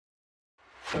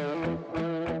This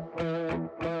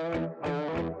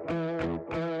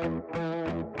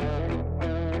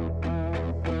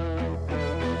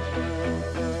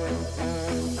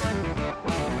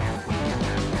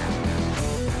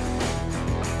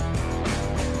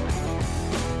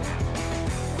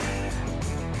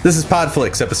is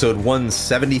Podflix, episode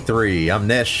 173. I'm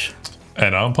Nish.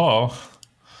 And I'm Paul.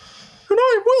 And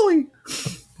I'm Willie.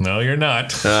 No, you're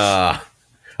not.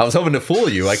 I was hoping to fool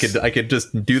you. I could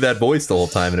just do that voice the whole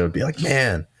time, and it would be like,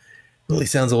 man, Willie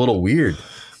sounds a little weird.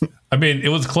 I mean, it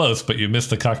was close, but you missed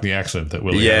the Cockney accent that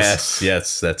Willie has.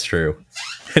 Yes, that's true.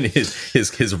 And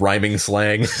his rhyming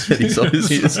slang that he's always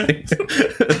using.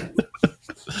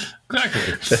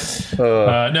 Exactly.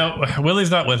 No,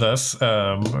 Willie's not with us,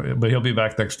 but he'll be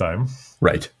back next time.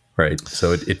 Right.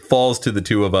 So it falls to the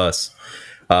two of us.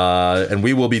 And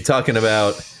we will be talking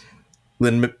about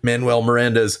Lin-Manuel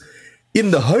Miranda's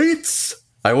In the Heights.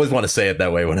 I always want to say it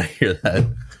that way when I hear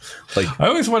that. Like, I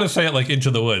always want to say it like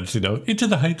Into the Woods, Into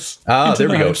the Heights. There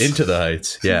we go. Into the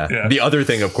Heights. Yeah. The other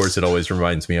thing, of course, it always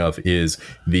reminds me of is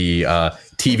the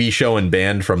TV show and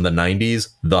band from the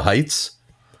 90s, The Heights.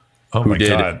 Oh my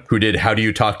God. Who did How Do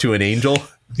You Talk to an Angel?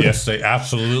 Yes, they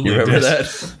absolutely You remember did.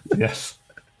 that? Yes.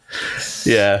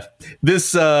 Yeah.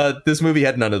 This movie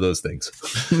had none of those things.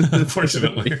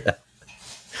 Unfortunately. Yeah.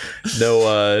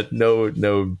 No,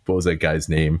 what was that guy's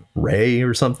name? Ray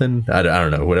or something? I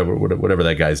don't know. Whatever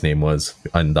that guy's name was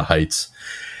on The Heights.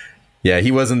 Yeah,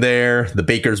 he wasn't there. The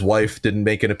baker's wife didn't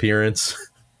make an appearance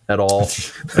at all.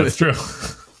 That's true.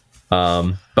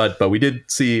 But we did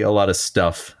see a lot of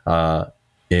stuff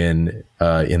in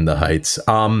The Heights.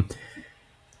 I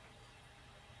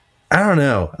don't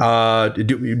know.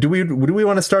 Do we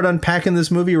want to start unpacking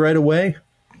this movie right away?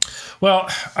 Well,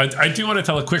 I do want to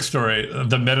tell a quick story,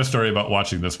 the meta story about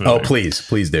watching this movie. Oh,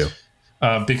 please do.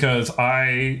 Because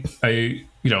I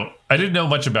didn't know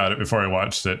much about it before I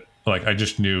watched it. Like, I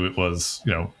just knew it was,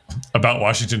 about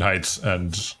Washington Heights,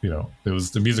 and it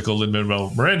was the musical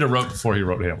Lin-Manuel Miranda wrote before he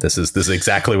wrote Hamilton. This is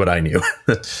exactly what I knew.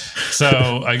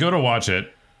 So I go to watch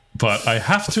it, but I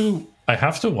have to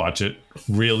watch it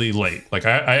really late. Like,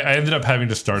 I ended up having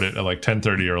to start it at like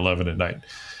 10:30 or 11 at night.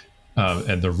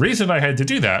 And the reason I had to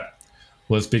do that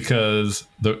was because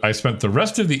I spent the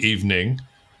rest of the evening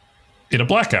in a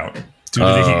blackout due to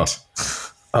the heat.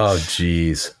 Oh,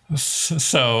 geez.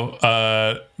 So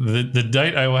the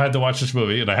night I had to watch this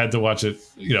movie, and I had to watch it,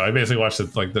 I basically watched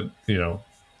it like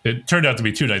it turned out to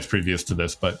be 2 nights previous to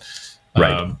this, but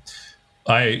right.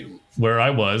 Where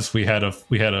I was, we had a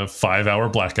 5-hour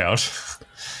blackout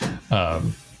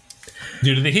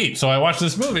due to the heat. So I watched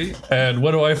this movie, and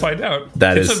what do I find out?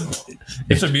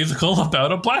 It's a musical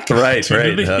about a blackout. Right.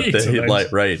 Right.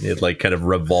 It like kind of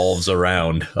revolves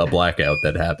around a blackout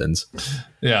that happens.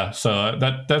 Yeah. So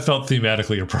that felt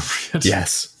thematically appropriate.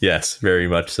 Yes, very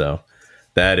much so.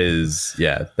 That is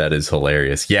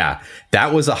hilarious. Yeah,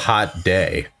 that was a hot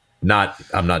day.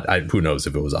 Who knows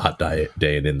if it was a hot day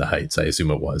in the Heights? I assume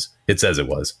it was. It says it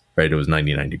was, right? It was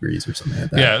 99 degrees or something like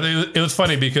that. Yeah, it was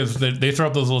funny because they throw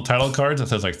up those little title cards that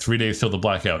says like 3 days till the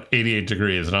blackout, 88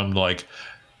 degrees. And I'm like,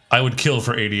 I would kill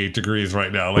for 88 degrees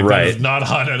right now. Like, right. That is not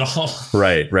hot at all.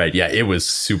 Right. Yeah, it was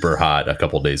super hot a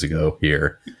couple days ago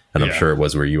here. And I'm sure it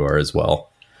was where you are as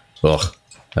well. Ugh,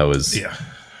 that was...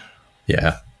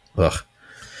 Yeah. Ugh.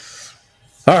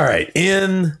 All right,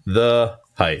 In the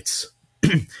Heights.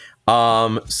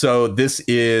 So this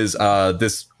is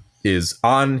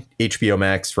on HBO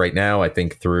Max right now, I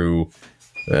think through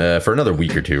for another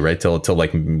week or two, right? Till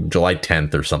like July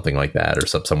 10th or something like that, or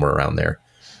somewhere around there.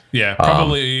 Yeah,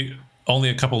 probably only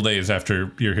a couple days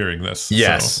after you're hearing this.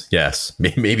 Yes.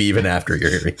 Maybe even after you're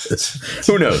hearing this.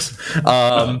 Who knows?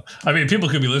 I mean, people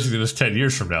could be listening to this 10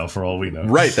 years from now for all we know.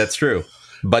 Right, that's true.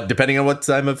 But depending on what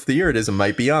time of the year it is, it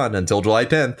might be on until July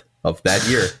 10th of that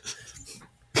year.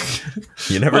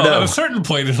 You never know. At a certain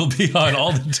point, it'll be on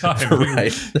all the time.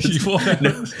 Right.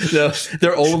 No,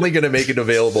 they're only going to make it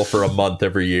available for a month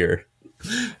every year.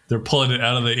 They're pulling it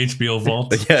out of the HBO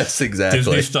vault. Yes, exactly.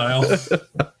 Disney style.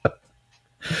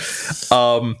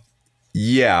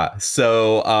 Yeah.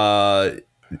 So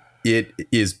it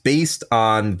is based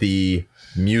on the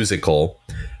musical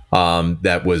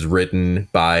that was written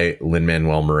by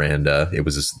Lin-Manuel Miranda. It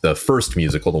was the first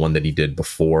musical, the one that he did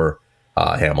before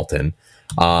Hamilton.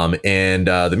 And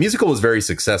the musical was very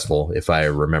successful, if I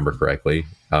remember correctly.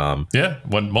 Won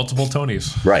multiple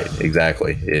Tonys. Right,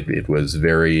 exactly. It was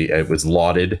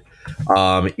lauded.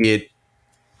 I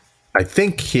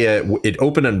think it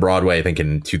opened on Broadway, I think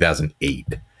in 2008.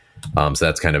 So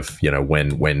that's kind of,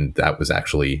 when that was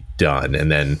actually done.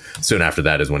 And then soon after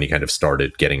that is when he kind of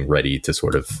started getting ready to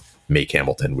sort of make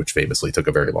Hamilton, which famously took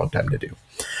a very long time to do.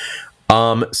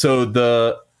 So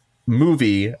the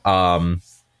movie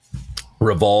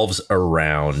revolves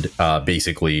around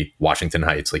basically Washington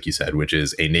Heights, like you said, which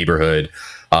is a neighborhood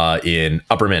in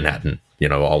Upper Manhattan,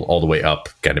 all the way up,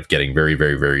 kind of getting very,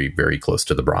 very, very, very close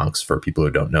to the Bronx for people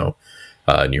who don't know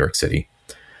New York City.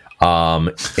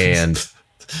 And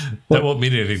that won't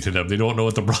mean anything to them. They don't know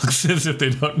what the Bronx is if they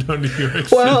don't know New York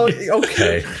City. Well,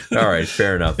 okay. All right.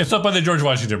 Fair enough. It's up by the George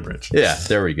Washington Bridge. Yeah,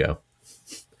 there we go.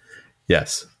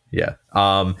 Yes. Yeah.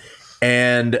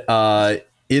 And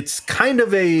it's kind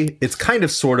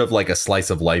of sort of like a slice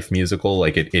of life musical.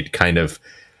 Like it kind of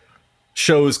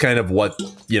shows kind of what,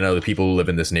 the people who live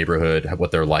in this neighborhood,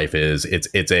 what their life is.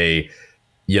 It's a,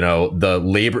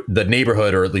 the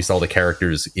neighborhood, or at least all the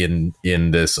characters in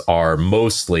this are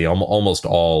mostly almost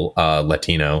all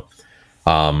Latino.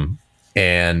 And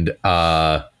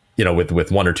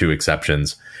with one or two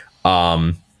exceptions.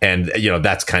 And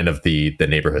that's kind of the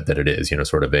neighborhood that it is,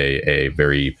 sort of a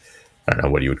very, I don't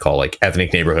know what you would call like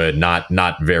ethnic neighborhood,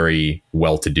 not very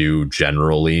well-to-do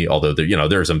generally, although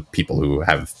there are some people who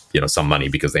have, some money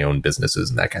because they own businesses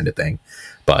and that kind of thing.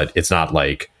 But it's not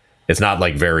like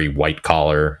very white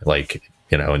collar, like,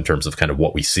 in terms of kind of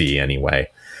what we see anyway.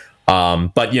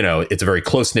 But, it's a very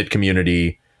close-knit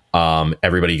community.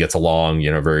 Everybody gets along,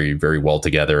 very, very well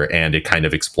together. And it kind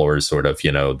of explores sort of,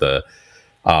 the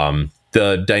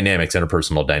dynamics,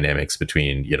 interpersonal dynamics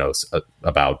between,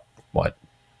 about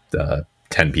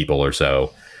 10 people or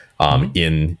so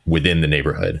within the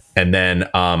neighborhood. And then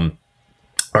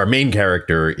our main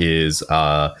character is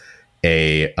a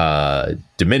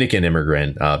Dominican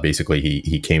immigrant. Basically,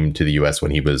 he came to the U.S.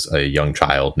 when he was a young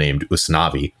child named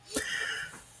Usnavi.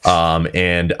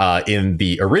 And in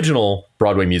the original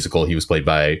Broadway musical, he was played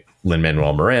by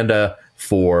Lin-Manuel Miranda.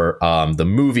 For the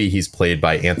movie, he's played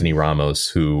by Anthony Ramos,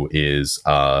 who is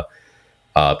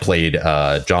played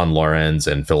John Laurens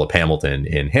and Philip Hamilton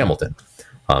in Hamilton.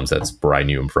 So that's where I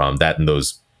knew him from. That and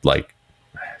those like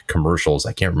commercials,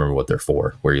 I can't remember what they're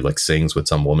for, where he like sings with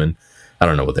some woman. I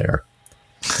don't know what they are.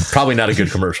 Probably not a good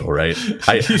commercial, right?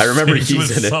 I remember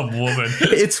he's in it. Some woman.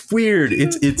 It's weird.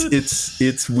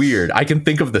 It's weird. I can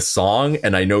think of the song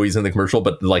and I know he's in the commercial,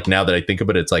 but like now that I think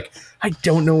of it, it's like I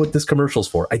don't know what this commercial's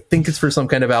for. I think it's for some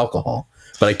kind of alcohol,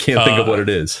 but I can't think of what it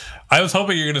is. I was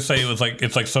hoping you're going to say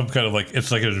it's like some kind of like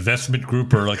it's like an investment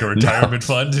group or like a retirement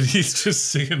fund, and he's just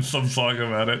singing some song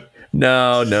about it.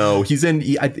 No, he's in.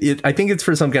 I think it's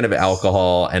for some kind of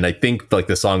alcohol, and I think like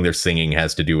the song they're singing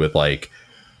has to do with like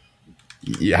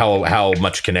how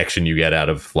much connection you get out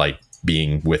of like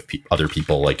being with other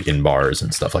people like in bars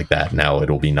and stuff like that. Now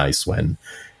it'll be nice when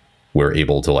we're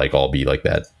able to like all be like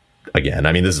that again.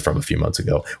 I mean, this is from a few months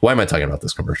ago. Why am I talking about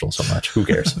this commercial so much? Who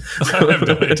cares? I have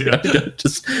no idea.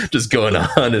 just going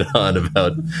on and on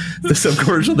about some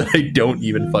commercial that I don't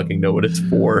even fucking know what it's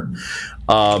for.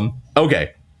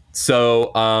 Okay.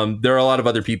 So there are a lot of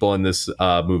other people in this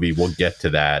movie. We'll get to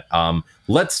that.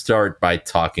 Let's start by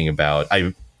talking about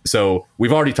So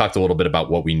we've already talked a little bit about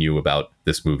what we knew about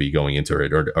this movie going into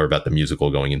it, or about the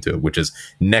musical going into it, which is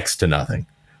next to nothing,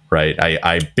 right?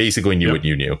 I basically knew what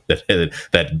you knew,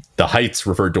 that the Heights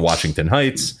referred to Washington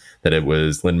Heights, that it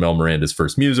was Lin-Manuel Miranda's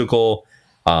first musical,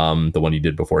 the one he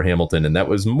did before Hamilton, and that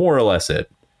was more or less it.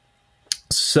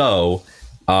 So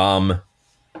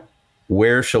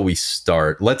where shall we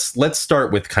start? Let's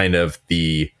start with kind of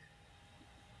the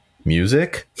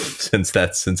music, since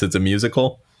it's a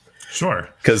musical. Sure.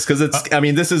 Because it's, I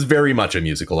mean, this is very much a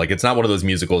musical. Like, it's not one of those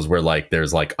musicals where like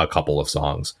there's like a couple of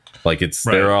songs. Like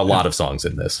there are a lot of songs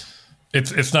in this.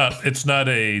 It's not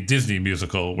a Disney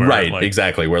musical. Where right. Like,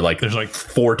 exactly. Where like there's like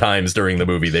 4 times during the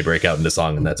movie they break out into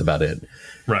song and that's about it.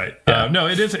 Right. Yeah. No,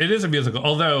 it is a musical.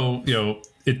 Although,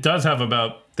 it does have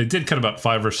they did cut about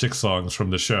 5 or 6 songs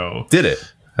from the show. Did it?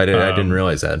 I didn't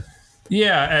realize that.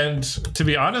 Yeah, and to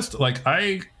be honest, like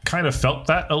I kind of felt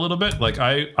that a little bit. Like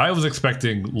I was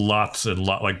expecting lots and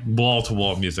like wall to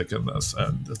wall music in this,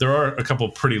 and there are a couple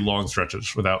pretty long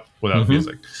stretches without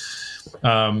music.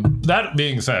 That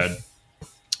being said,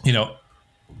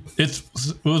 it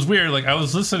was weird. Like I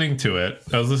was listening to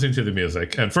the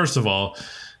music, and first of all,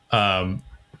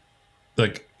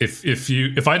 like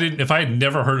if I had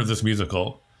never heard of this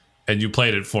musical, and you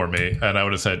played it for me, and I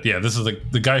would have said, yeah, this is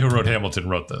the guy who wrote Hamilton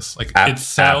wrote this. Like it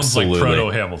sounds absolutely like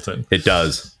proto Hamilton. It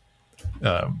does.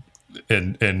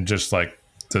 And just like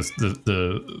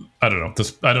I don't know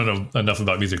this. I don't know enough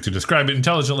about music to describe it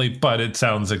intelligently, but it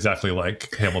sounds exactly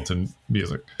like Hamilton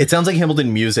music. It sounds like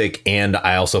Hamilton music, and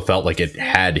I also felt like it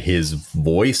had his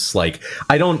voice. Like,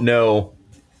 I don't know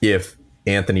if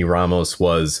Anthony Ramos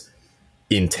was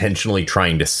intentionally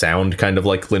trying to sound kind of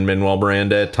like Lin-Manuel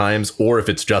Miranda at times, or if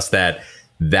it's just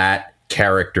that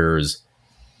character's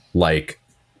like,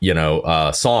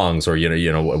 songs, or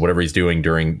whatever he's doing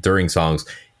during songs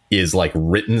is like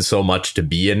written so much to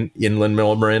be in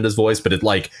Lin-Manuel Miranda's voice. But it,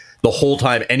 like, the whole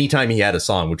time, anytime he had a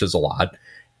song, which is a lot,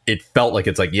 it felt like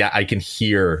it's like, yeah, I can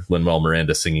hear Lin-Manuel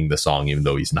Miranda singing the song, even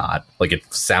though he's not. Like, it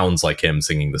sounds like him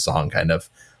singing the song, kind of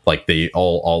like they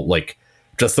all like,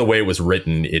 just the way it was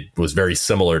written. It was very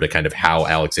similar to kind of how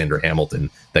Alexander Hamilton,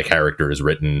 the character, is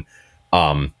written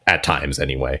at times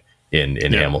anyway in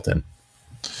Hamilton.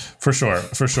 For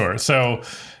sure. So,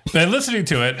 and listening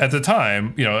to it at the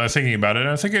time, I was thinking about it, and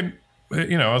I was thinking,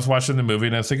 I was watching the movie,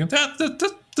 and I was thinking,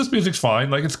 this music's fine.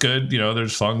 Like, it's good.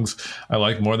 There's songs I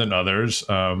like more than others.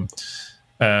 And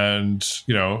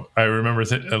I remember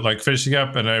like finishing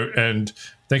up and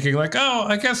thinking like, oh,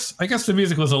 I guess the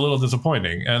music was a little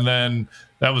disappointing. And then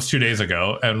that was 2 days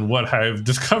ago. And what I've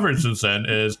discovered since then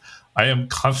is I am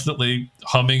constantly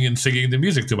humming and singing the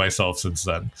music to myself since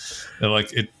then. And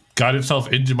like, it got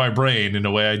itself into my brain in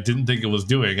a way I didn't think it was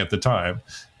doing at the time.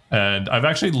 And I've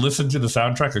actually listened to the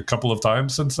soundtrack a couple of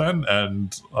times since then.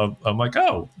 And I'm like,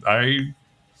 oh,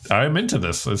 I'm into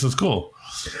this. This is cool.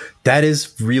 That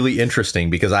is really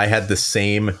interesting, because I had the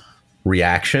same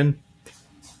reaction,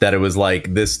 that it was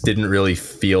like, this didn't really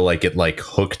feel like it like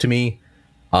hooked me,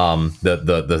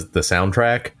 the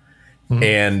soundtrack. Mm-hmm.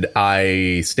 And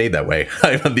I stayed that way.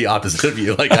 I'm the opposite of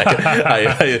you. Like,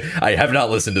 I have not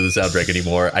listened to the soundtrack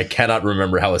anymore. I cannot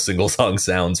remember how a single song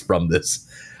sounds from this.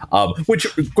 Which,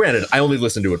 granted, I only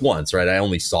listened to it once, right? I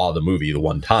only saw the movie the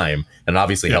one time, and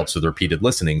obviously helps with repeated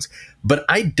listenings. But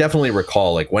I definitely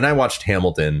recall, like, when I watched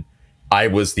Hamilton, I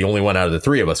was the only one out of the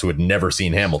three of us who had never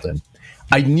seen Hamilton.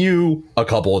 I knew a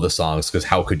couple of the songs, because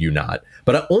how could you not?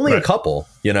 But only a couple,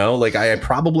 like, I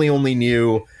probably only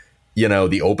knew,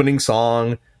 the opening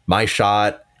song, My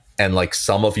Shot, and like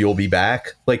some of You'll Be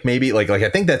Back. Like, maybe like I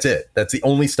think that's it. That's the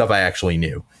only stuff I actually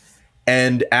knew.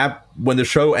 And when the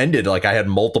show ended, like, I had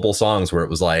multiple songs where it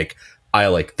was like, I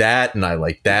like that, and I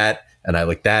like that, and I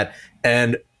like that.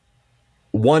 And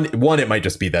one, it might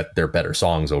just be that they're better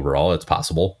songs overall. It's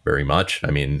possible, very much.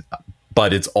 I mean,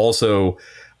 but it's also,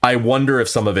 I wonder if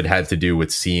some of it had to do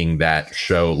with seeing that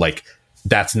show. Like,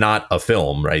 that's not a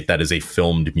film, right? That is a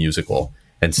filmed musical,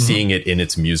 and seeing it in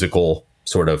its musical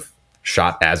sort of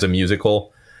shot as a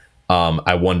musical.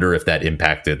 I wonder if that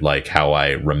impacted like how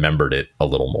I remembered it a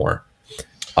little more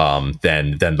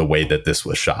than the way that this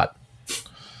was shot.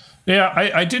 Yeah,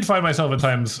 I did find myself at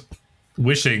times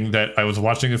wishing that I was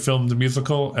watching a filmed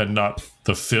musical and not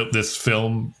this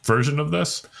film version of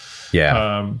this.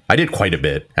 Yeah, I did quite a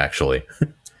bit, actually.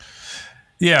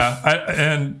 Yeah,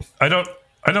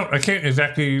 I can't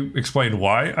exactly explain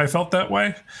why I felt that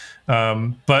way,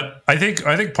 but I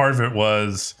think part of it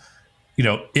was,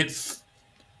 it's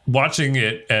watching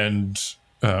it and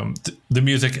the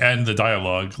music and the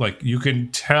dialogue. Like, you can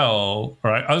tell,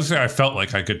 or I felt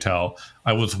like I could tell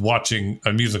I was watching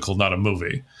a musical, not a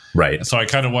movie. Right. So I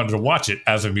kind of wanted to watch it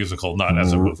as a musical, not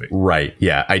as a movie. Right.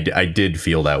 Yeah, I did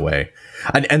feel that way,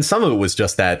 and some of it was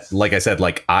just that, like I said,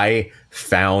 like I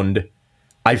found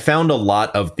a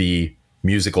lot of the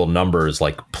musical numbers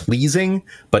like pleasing,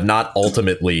 but not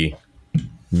ultimately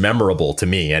memorable to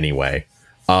me anyway.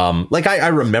 Like I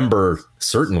remember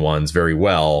certain ones very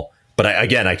well, but I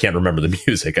can't remember the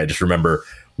music. I just remember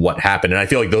what happened. And I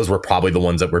feel like those were probably the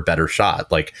ones that were better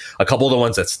shot. Like a couple of the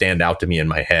ones that stand out to me in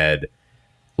my head,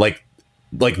 like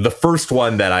the first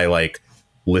one that I like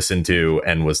listened to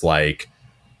and was like,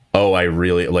 oh, I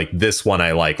really like this one.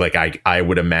 I like I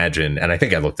would imagine, and I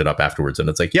think I looked it up afterwards, and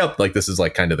it's like, yep, like this is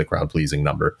like kind of the crowd pleasing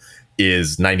number,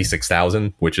 is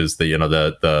 96,000, which is the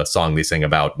the song they sing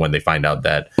about when they find out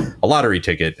that a lottery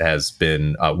ticket has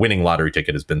been winning lottery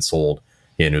ticket has been sold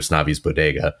in Usnavi's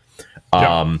bodega.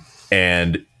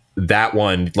 And that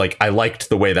one, like I liked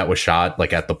the way that was shot,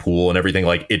 like at the pool and everything.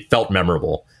 Like it felt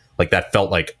memorable. Like that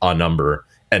felt like a number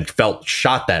and felt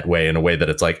shot that way in a way that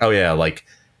it's like, oh yeah, like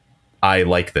I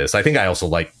like this. I think I also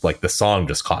like the song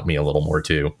just caught me a little more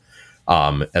too,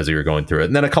 as we were going through it.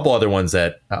 And then a couple other ones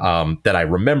that I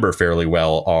remember fairly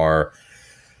well are,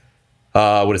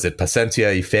 what is it?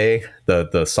 Paciencia y Fe,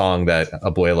 the song that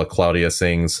Abuela Claudia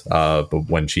sings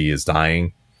when she is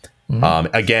dying.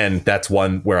 Mm-hmm. Again, that's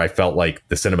one where I felt like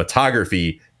the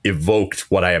cinematography evoked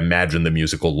what I imagined the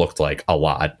musical looked like a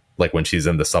lot. like when she's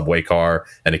in the subway car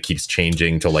and it keeps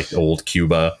changing to like old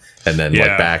Cuba and then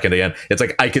like back and again. It's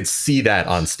like I could see that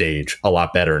on stage a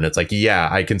lot better. And it's like, yeah,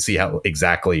 I can see how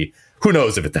exactly, who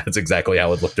knows if that's exactly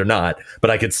how it looked or not, but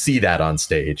I could see that on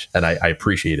stage and I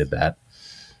appreciated that.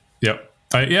 Yep.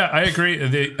 I agree.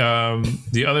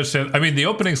 The other sense, I mean, the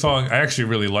opening song I actually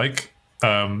really like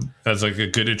as like a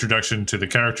good introduction to the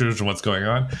characters and what's going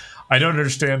on. I don't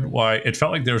understand why it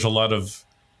felt like there was a lot of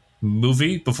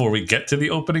movie before we get to the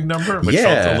opening number, which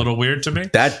felt a little weird to me.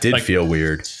 That did feel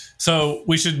weird. So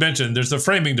we should mention there's the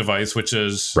framing device, which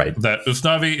is that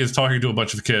Usnavi is talking to a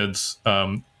bunch of kids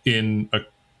in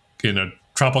a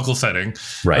tropical setting,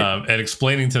 and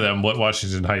explaining to them what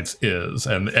Washington Heights is,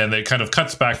 and it kind of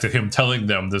cuts back to him telling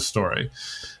them this story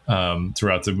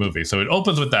throughout the movie. So it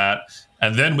opens with that,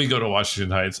 and then we go to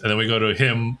Washington Heights, and then we go to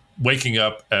him waking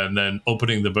up and then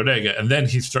opening the bodega, and then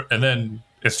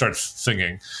it starts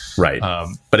singing. Right.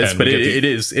 But it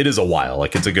is a while.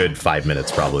 Like it's a good 5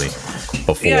 minutes probably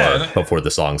before the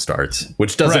song starts,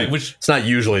 which doesn't, it's not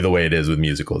usually the way it is with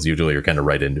musicals. Usually you're kind of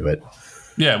right into it.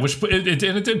 Yeah. Which it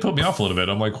did put me off a little bit.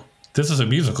 I'm like, this is a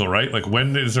musical, right? Like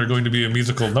when is there going to be a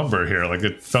musical number here? Like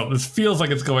this feels like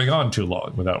it's going on too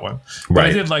long with that one. But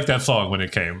I did like that song when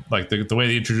it came, like the way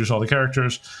they introduced all the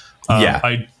characters.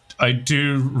 I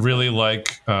do really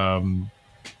like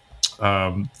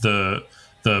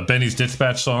the Benny's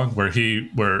Dispatch song where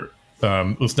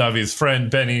Usnavi's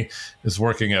friend Benny is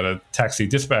working at a taxi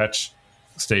dispatch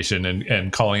station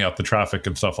and calling out the traffic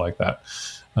and stuff like that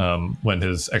when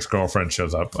his ex-girlfriend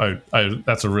shows up.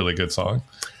 That's a really good song.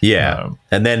 Yeah.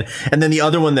 And then the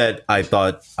other one that I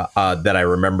thought that I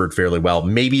remembered fairly well,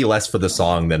 maybe less for the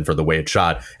song than for the way it's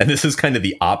shot. And this is kind of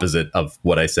the opposite of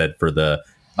what I said for the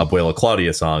Abuela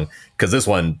Claudia song, because this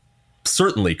one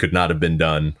certainly could not have been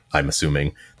done, I'm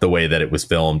assuming, the way that it was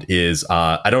filmed is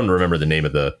I don't remember the name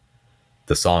of the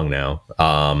song now.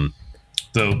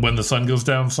 The When the Sun Goes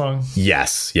Down song?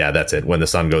 Yes. Yeah, that's it. When the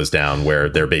Sun Goes Down, where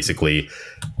they're basically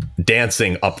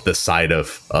dancing up the side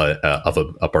of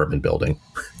an apartment building.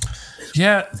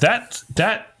 Yeah, that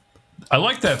I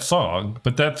like that song,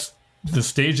 but that's the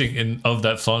staging of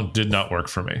that song did not work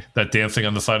for me. That dancing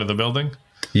on the side of the building.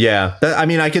 Yeah, I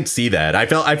mean, I could see that. I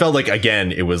felt like,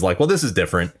 again, it was like, well, this is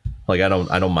different. Like, I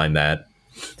don't mind that.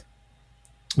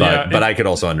 But I could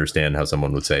also understand how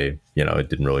someone would say, it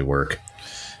didn't really work.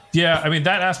 Yeah, I mean,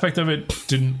 that aspect of it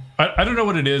didn't... I don't know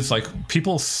what it is. Like,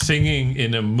 people singing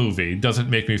in a movie doesn't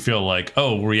make me feel like,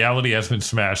 oh, reality has been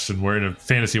smashed and we're in a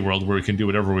fantasy world where we can do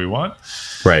whatever we want.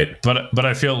 Right. But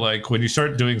I feel like when you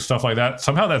start doing stuff like that,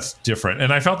 somehow that's different.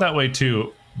 And I felt that way,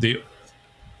 too.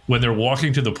 When they're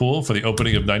walking to the pool for the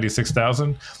opening of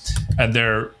 96,000 and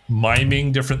they're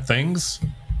miming different things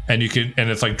and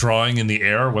it's like drawing in the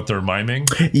air what they're miming.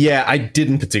 Yeah, I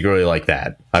didn't particularly like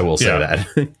that. I will say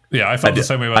that. Yeah, I felt the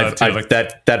same way about that too. Like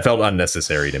that felt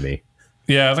unnecessary to me.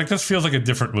 Yeah, I was like, this feels like a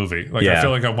different movie. Like I feel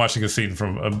like I'm watching a scene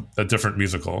from a different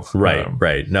musical.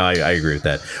 Right. No, I agree with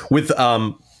that. With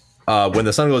When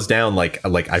the Sun Goes Down, like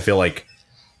I feel like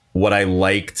what I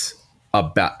liked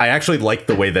about, I actually liked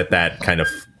the way that kind of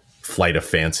flight of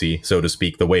fancy, so to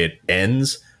speak, the way it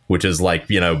ends, which is like,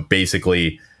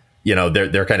 basically,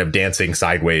 they're kind of dancing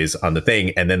sideways on the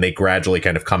thing, and then they gradually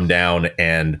kind of come down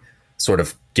and sort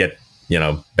of get,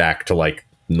 back to like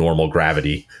normal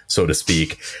gravity, so to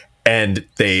speak, and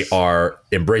they are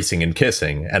embracing and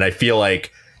kissing. And I feel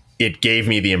like it gave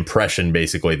me the impression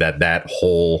basically that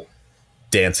whole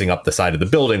dancing up the side of the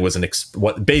building was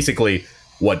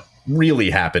what really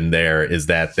happened there is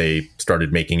that they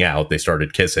started making out, they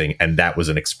started kissing, and that was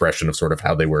an expression of sort of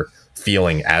how they were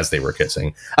feeling as they were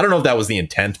kissing. I don't know if that was the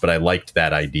intent, but I liked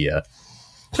that idea.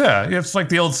 Yeah, it's like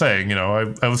the old saying,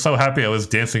 I was so happy I was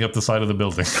dancing up the side of the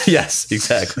building. Yes,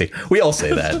 exactly. We all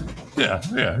say that. Yeah,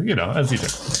 as you do.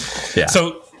 Yeah.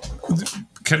 So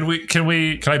can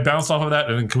I bounce off of that,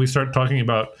 and then can we start talking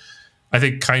about, I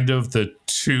think, kind of the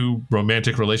two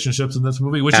romantic relationships in this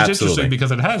movie, which is interesting because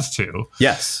it has two.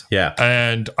 Yes. Yeah.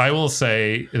 And I will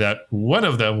say that one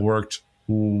of them worked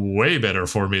way better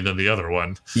for me than the other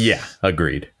one. Yeah,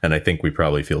 agreed. And I think we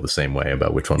probably feel the same way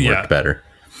about which one worked better.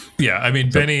 Yeah, I mean,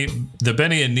 the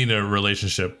Benny and Nina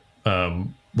relationship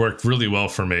worked really well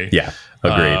for me. Yeah,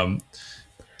 agreed.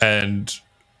 And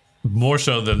more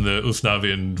so than the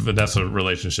Usnavi and Vanessa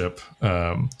relationship.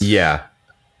 Yeah.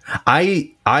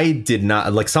 I did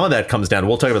not like, some of that comes down,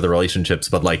 we'll talk about the relationships,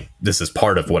 but like this is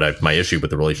part of what my issue with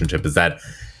the relationship is that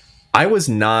I was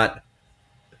not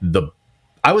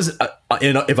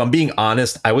if I'm being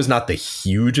honest, I was not the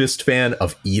hugest fan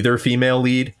of either female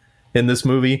lead in this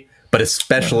movie, but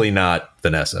especially not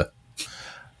Vanessa.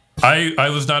 I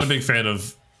was not a big fan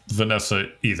of Vanessa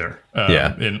either.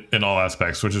 In all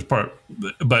aspects, which is part.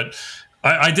 But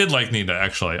I did like Nina,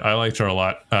 actually. I liked her a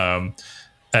lot.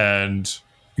 And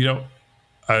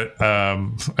I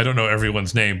don't know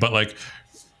everyone's name, but like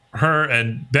her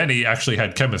and Benny actually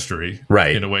had chemistry,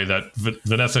 right, in a way that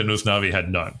Vanessa and Usnavi had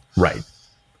none. Right.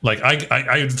 Like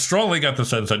I strongly got the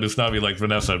sense that Usnavi liked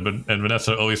Vanessa, and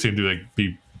Vanessa always seemed to like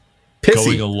be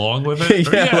pissy, going along with it.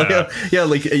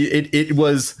 Like it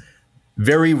was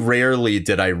very rarely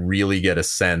did I really get a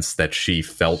sense that she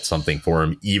felt something for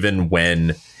him, even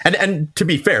when, and to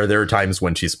be fair, there are times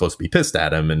when she's supposed to be pissed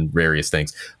at him and various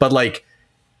things, but like,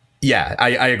 yeah,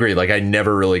 I agree. Like I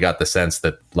never really got the sense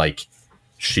that like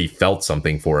she felt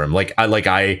something for him.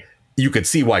 You could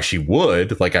see why she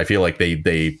would. Like, I feel like they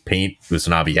paint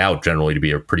Usnavi out generally to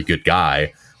be a pretty good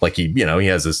guy. Like he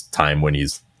has this time when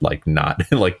he's like not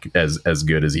like as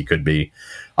good as he could be,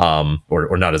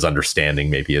 or not as understanding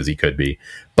maybe as he could be.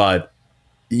 But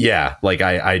yeah, like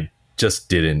I just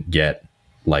didn't get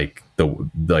like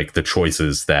the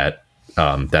choices that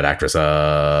that actress,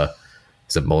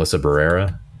 is it Melissa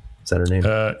Barrera? Is that her name?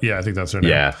 Yeah, I think that's her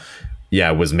name.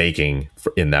 Yeah, was making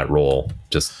in that role.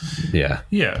 Just yeah.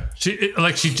 She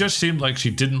just seemed like she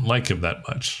didn't like him that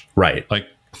much, right? Like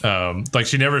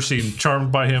she never seemed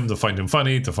charmed by him, to find him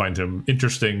funny, to find him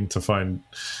interesting, to find,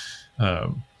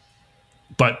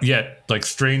 but yet like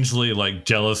strangely like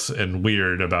jealous and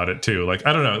weird about it too. Like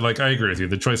I don't know. Like I agree with you.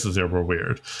 The choices there were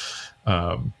weird,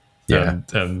 and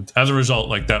as a result,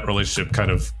 like that relationship kind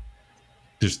of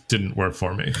just didn't work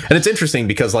for me. And it's interesting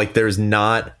because like there's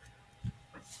not.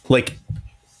 Like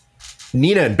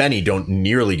Nina and Benny don't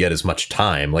nearly get as much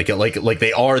time. Like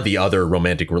they are the other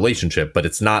romantic relationship, but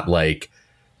it's not like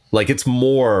it's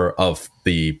more of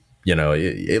the,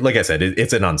 like I said,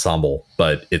 it's an ensemble,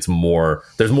 but it's more,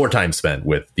 there's more time spent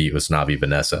with the Usnavi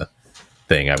Vanessa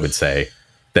thing, I would say,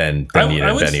 than Nina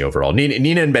and Benny overall.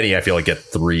 Nina and Benny, I feel like, get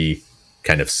 3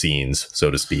 kind of scenes, so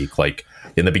to speak. Like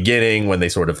in the beginning, when they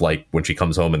sort of like, when she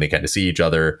comes home and they kind of see each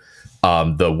other.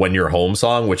 The When You're Home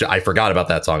song, which I forgot about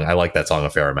that song. I like that song a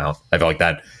fair amount. I feel like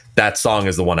that song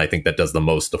is the one I think that does the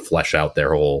most to flesh out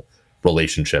their whole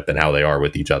relationship and how they are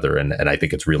with each other. And I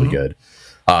think it's really good.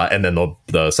 And then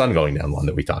the sun going down one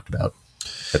that we talked about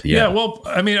at the end. Yeah, well,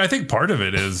 I mean, I think part of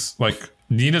it is like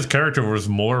Nina's character was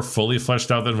more fully fleshed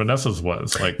out than Vanessa's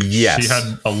was. Like yes. She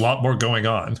had a lot more going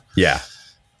on. Yeah.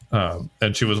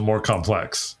 And she was more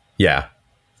complex. Yeah.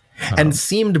 And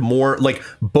seemed more like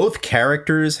both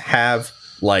characters have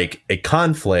like a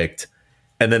conflict,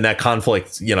 and then that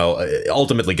conflict,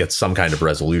 ultimately gets some kind of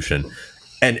resolution.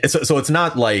 And so it's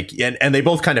not like, and they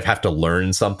both kind of have to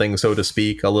learn something, so to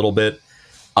speak, a little bit.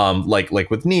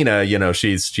 Like with Nina,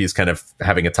 she's kind of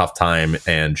having a tough time,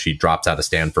 and she drops out of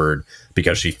Stanford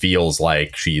because she feels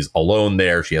like she's alone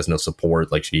there. She has no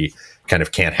support. Like she kind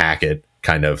of can't hack it,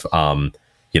 kind of,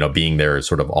 being there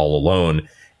sort of all alone.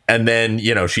 And then,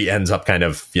 she ends up kind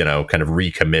of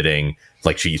recommitting,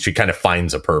 like she kind of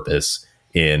finds a purpose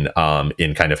in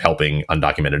kind of helping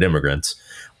undocumented immigrants,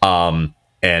 and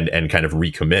kind of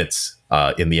recommits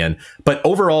in the end. But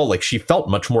overall, like she felt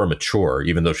much more mature,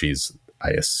 even though she's, I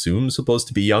assume, supposed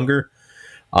to be younger,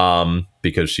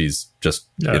 because she's just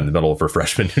in the middle of her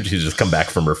freshman. She's just come back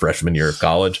from her freshman year of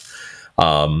college.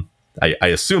 I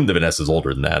assume that Vanessa's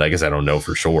older than that. I guess I don't know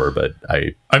for sure, but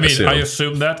I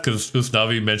assume that because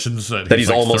Usnavi mentions that he's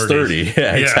like almost 30.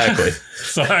 Yeah, exactly.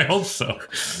 So I hope so.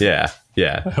 Yeah,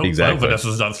 exactly. I hope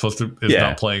Vanessa's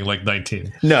not playing like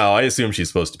 19. No, I assume she's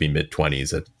supposed to be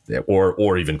mid-20s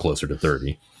or even closer to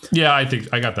 30. Yeah, I think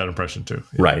I got that impression too.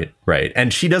 Yeah. Right.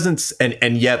 And she doesn't,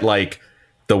 and yet like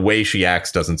the way she acts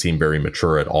doesn't seem very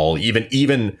mature at all.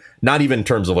 Even not even in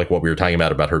terms of like what we were talking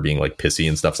about her being like pissy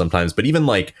and stuff sometimes, but even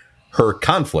like her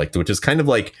conflict, which is kind of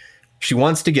like she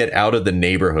wants to get out of the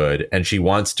neighborhood and she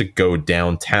wants to go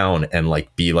downtown and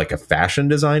like be like a fashion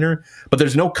designer, but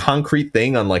there's no concrete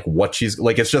thing on like what she's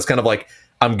like. It's just kind of like,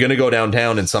 I'm going to go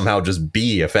downtown and somehow just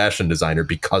be a fashion designer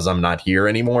because I'm not here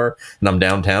anymore and I'm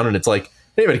downtown. And it's like,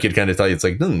 anybody could kind of tell you, it's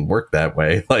like, it doesn't work that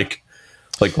way. Like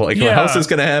how's this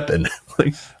going to happen?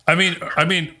 Like, I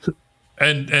mean,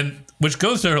 and which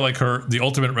goes to the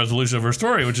ultimate resolution of her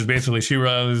story, which is basically she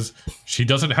realizes she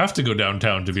doesn't have to go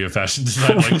downtown to be a fashion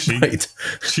designer. Like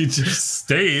she just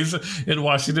stays in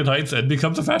Washington Heights and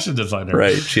becomes a fashion designer.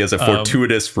 Right. She has a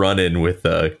fortuitous run-in with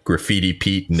Graffiti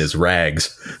Pete and his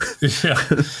rags. Yeah.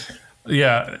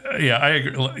 I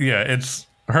agree. Yeah, it's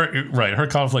her. Right. Her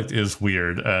conflict is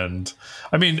weird, and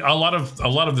I mean, a lot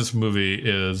of this movie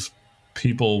is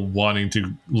people wanting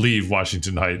to leave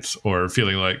Washington Heights or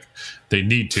feeling like they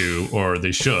need to or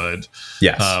they should.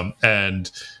 Yes.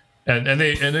 And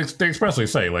they expressly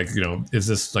say, like, is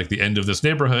this like the end of this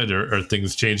neighborhood, or are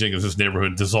things changing? Is this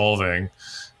neighborhood dissolving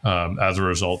as a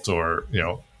result, or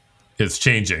it's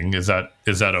changing? Is that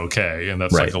okay? And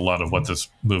that's like a lot of what this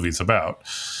movie's about.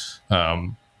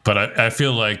 But I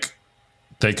feel like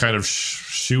they kind of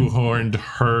shoehorned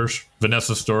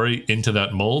Vanessa's story into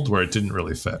that mold where it didn't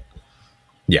really fit.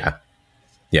 Yeah.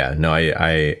 No,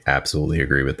 I absolutely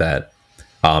agree with that.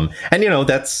 And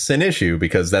that's an issue,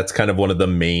 because that's kind of one of the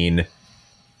main,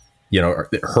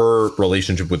 her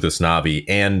relationship with Usnavi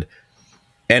and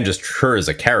just her as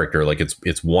a character. Like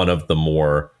it's one of the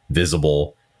more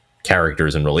visible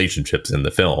characters and relationships in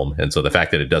the film. And so the fact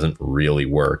that it doesn't really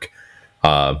work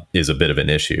is a bit of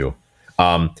an issue.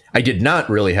 I did not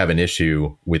really have an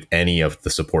issue with any of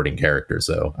the supporting characters,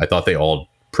 though. I thought they all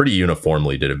pretty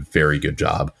uniformly did a very good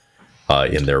job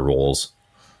in their roles.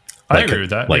 I agree with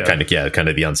that. Like kind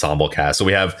of the ensemble cast. So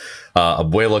we have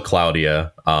Abuela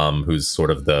Claudia, who's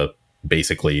sort of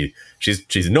basically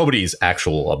she's nobody's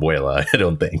actual abuela, I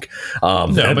don't think. No,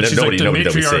 but she's like the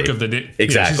matriarch of the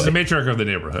exactly. Yeah, she's the matriarch of the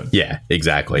neighborhood. Yeah,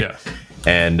 exactly. Yeah.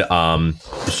 And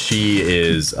she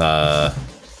is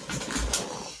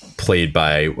played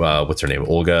by what's her name,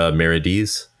 Olga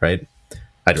Merediz, right?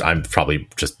 I'm probably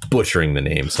just butchering the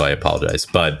name, so I apologize.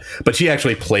 But she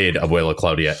actually played Abuela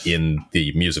Claudia in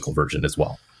the musical version as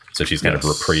well. So she's kind of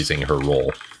reprising her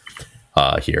role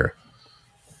here,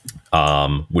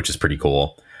 which is pretty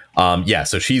cool.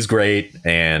 So she's great.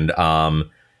 And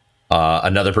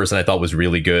another person I thought was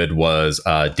really good was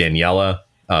Daniela,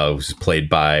 who's played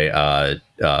by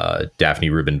Daphne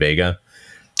Rubin Vega.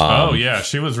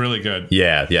 She was really good.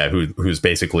 Yeah, who's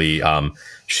basically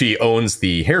she owns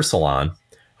the hair salon,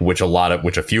 which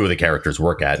a few of the characters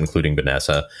work at, including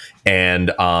Vanessa,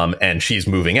 and she's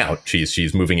moving out.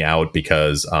 She's moving out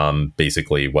because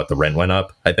basically the rent went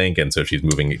up, I think, and so she's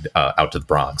moving out to the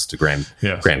Bronx to Grand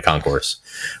Concourse.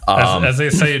 As they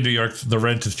say in New York, the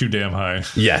rent is too damn high.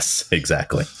 Yes,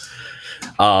 exactly.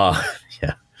 And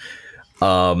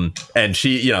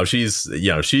she's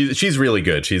really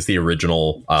good. She's the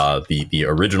original the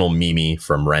original Mimi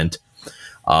from Rent.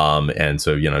 And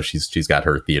so, she's got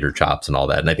her theater chops and all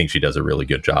that. And I think she does a really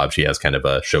good job. She has kind of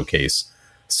a showcase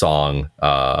song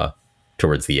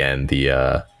towards the end.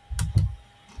 The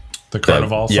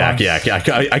Carnival song. Yeah.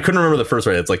 I couldn't remember the first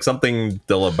word. It's like something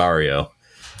de la Barrio.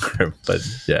 But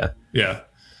yeah.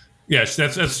 Yeah,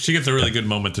 she gets a really good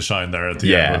moment to shine there at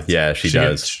the end. Yeah, she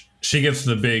does. She gets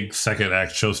the big second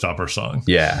act showstopper song.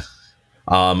 Yeah.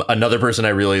 Another person I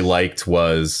really liked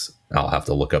was, I'll have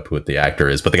to look up who the actor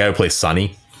is, but the guy who plays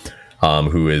Sonny,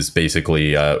 who is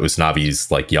basically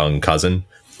Usnavi's like young cousin.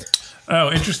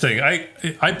 Oh, interesting.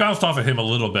 I bounced off of him a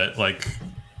little bit. Like,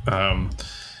 I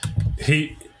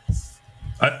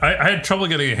had trouble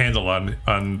getting a handle on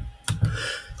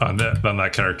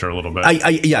that character a little bit.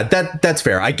 That's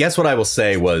fair. I guess what I will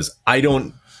say was I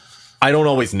don't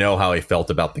always know how I felt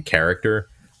about the character.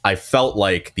 I felt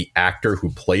like the actor who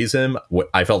plays him,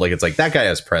 I felt like it's like that guy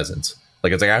has presence.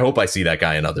 Like, it's like, I hope I see that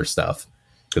guy in other stuff,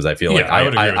 because I feel like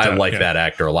I like that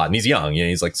actor a lot, and he's young.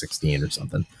 He's like 16 or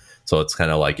something. So it's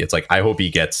kind of like, it's like, I hope he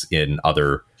gets in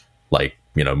other like,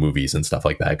 movies and stuff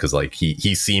like that. Cause like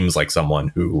he seems like someone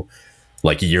who,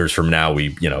 like, years from now,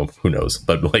 who knows,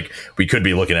 but like we could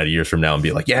be looking at years from now and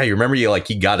be like, yeah, you remember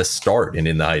he got a start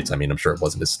in the Heights. I mean, I'm sure it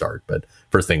wasn't his start, but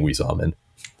first thing we saw him in.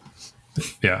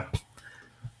 Yeah.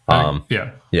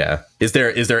 Yeah. Is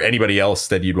there anybody else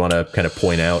that you'd want to kind of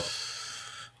point out?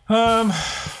 I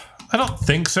don't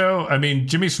think so. I mean,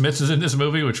 Jimmy Smits is in this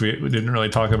movie, which we didn't really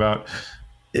talk about.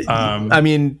 I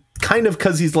mean, kind of,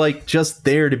 because he's like just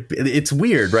there to. It's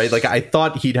weird, right? Like, I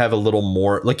thought he'd have a little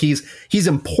more. Like, he's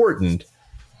important,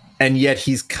 and yet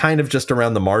he's kind of just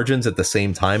around the margins at the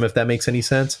same time. If that makes any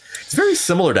sense, it's very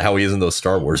similar to how he is in those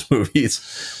Star Wars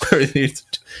movies, where he's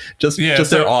just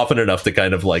there often enough to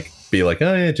kind of like be like,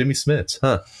 oh yeah, Jimmy Smits,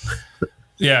 huh?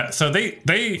 Yeah. So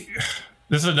they.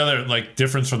 This is another like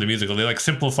difference from the musical. They like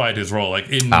simplified his role. Like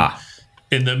in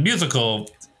the musical,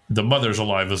 the mother's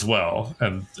alive as well,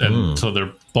 and so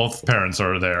they're both parents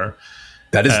are there.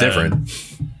 That is different.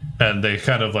 And they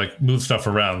kind of like move stuff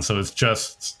around, so it's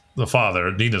just the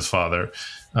father, Nina's father,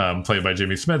 played by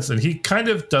Jimmy Smits, and he kind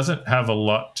of doesn't have a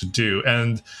lot to do.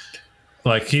 And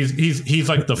like he's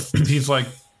like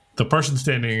the person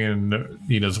standing in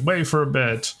Nina's way for a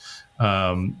bit.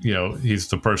 He's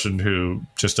the person who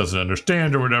just doesn't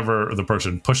understand or whatever, or the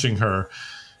person pushing her.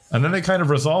 And then they kind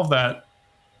of resolve that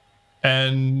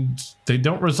and they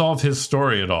don't resolve his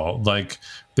story at all. Like,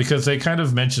 because they kind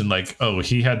of mentioned like, oh,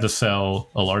 he had to sell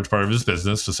a large part of his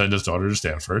business to send his daughter to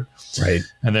Stanford. Right.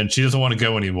 And then she doesn't want to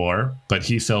go anymore, but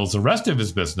he sells the rest of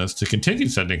his business to continue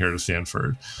sending her to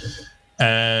Stanford.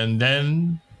 And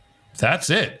then that's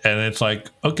it. And it's like,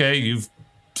 okay, you've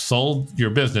sold your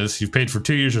business. You've paid for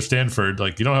 2 years of Stanford.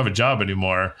 Like, you don't have a job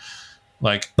anymore.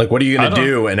 Like, what are you going to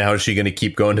do? And how is she going to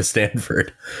keep going to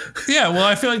Stanford? Yeah. Well,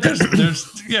 I feel like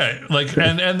there's yeah, like,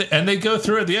 and they go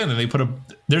through at the end and they put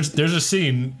there's a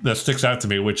scene that sticks out to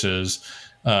me, which is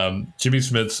Jimmy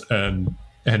Smits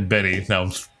and Benny. Now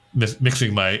I'm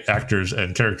mixing my actors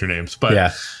and character names,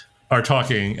 but are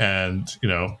talking, and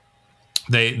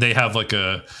they have like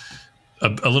a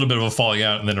little bit of a falling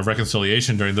out and then a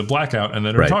reconciliation during the blackout, and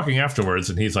then they're talking afterwards,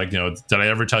 and he's like, did I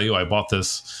ever tell you I bought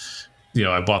this?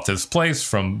 I bought this place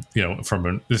from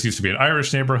this used to be an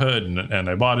Irish neighborhood, and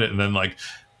I bought it, and then like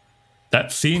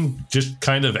that scene just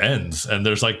kind of ends, and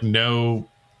there's like no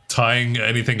tying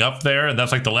anything up there, and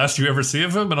that's like the last you ever see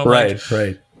of him, and I'm like,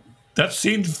 that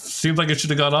scene seems like it should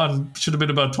have been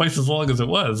about twice as long as it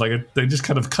was. Like they just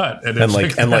kind of cut and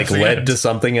led to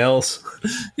something else.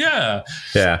 Yeah.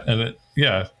 And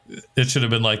it should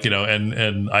have been like,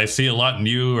 and I see a lot in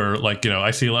you, or like,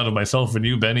 I see a lot of myself in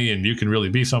you, Benny, and you can really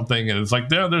be something. And it's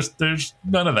like, no, there's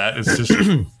none of that. It's just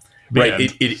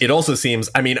right. It also seems,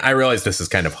 I mean, I realize this is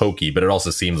kind of hokey, but it also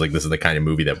seems like this is the kind of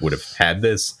movie that would have had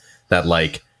this, that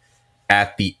like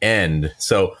at the end.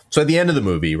 So at the end of the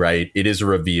movie, right, it is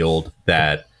revealed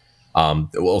that,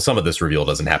 some of this reveal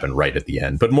doesn't happen right at the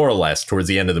end, but more or less towards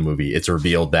the end of the movie, it's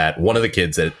revealed that one of the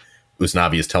kids that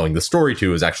Usnavi is telling the story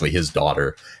to is actually his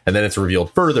daughter. And then it's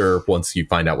revealed further, once you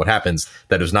find out what happens,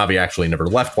 that Usnavi actually never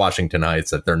left Washington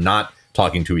Heights, that they're not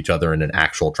talking to each other in an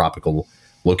actual tropical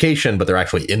location, but they're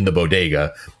actually in the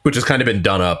bodega, which has kind of been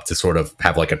done up to sort of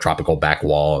have like a tropical back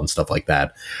wall and stuff like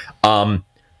that.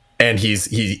 And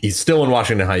he's still in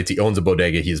Washington Heights. He owns a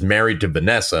bodega. He's married to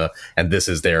Vanessa, and this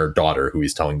is their daughter who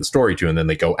he's telling the story to. And then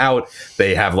they go out.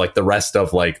 They have like the rest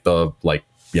of like the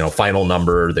final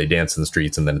number. They dance in the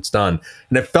streets, and then it's done.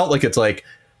 And it felt like it's like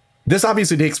this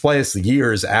obviously takes place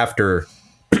years after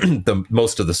the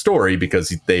most of the story, because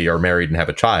they are married and have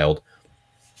a child.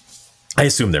 I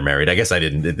assume they're married. I guess I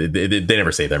didn't. They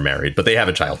never say they're married, but they have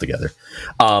a child together.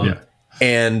 And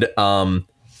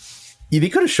they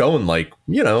could have shown like,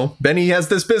 Benny has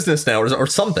this business now, or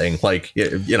something like,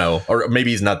 or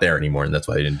maybe he's not there anymore, and that's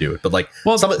why they didn't do it. But like,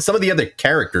 some of the other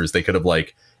characters, they could have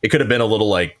like, it could have been a little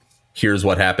like, here's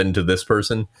what happened to this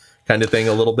person kind of thing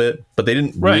a little bit, but they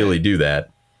didn't really do that.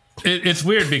 It's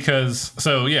weird because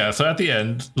so at the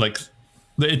end, like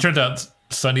it turns out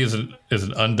Sonny is an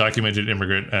undocumented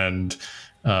immigrant, and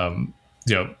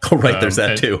there's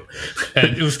that too.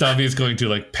 And Usnavi is going to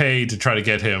like pay to try to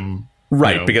get him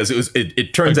because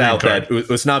it turns out that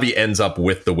Usnavi ends up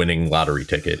with the winning lottery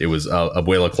ticket. It was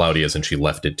Abuela Claudia's, and she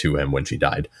left it to him when she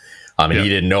died. And he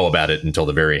didn't know about it until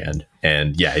the very end.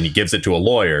 And he gives it to a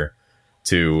lawyer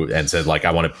and said like,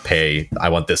 I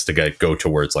want this to go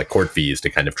towards like court fees to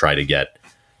kind of try to get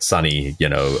Sonny,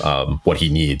 what he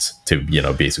needs to,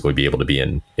 basically be able to be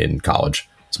in college.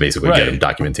 So basically get him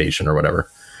documentation or whatever.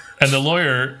 And the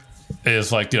lawyer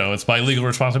is like, it's my legal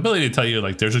responsibility to tell you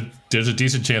like, there's a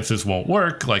decent chance this won't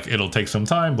work. Like it'll take some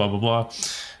time, blah, blah, blah.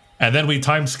 And then we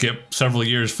time skip several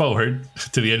years forward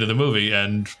to the end of the movie,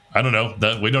 and I don't know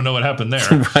that we don't know what happened there.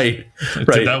 Right.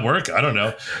 Did that work? I don't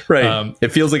know. Right.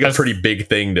 It feels like a pretty big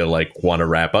thing to like want to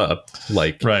wrap up.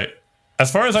 Like, right.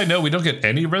 As far as I know, we don't get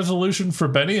any resolution for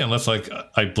Benny unless like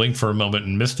I blinked for a moment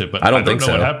and missed it. But I don't think know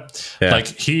what happened. Yeah. Like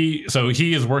he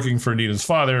is working for Nina's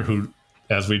father, who,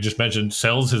 as we just mentioned,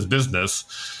 sells his business.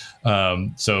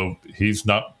 So he's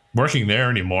not working there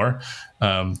anymore.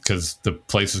 Because the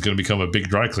place is going to become a big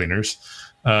dry cleaners.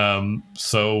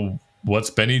 So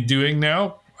what's Benny doing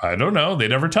now? I don't know. They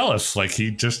never tell us. Like he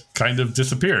just kind of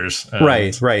disappears.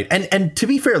 Right. And to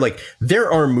be fair, like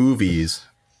there are movies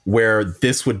where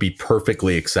this would be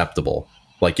perfectly acceptable.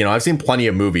 Like, I've seen plenty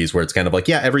of movies where it's kind of like,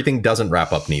 everything doesn't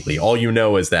wrap up neatly. All you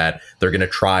know is that they're going to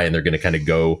try and they're going to kind of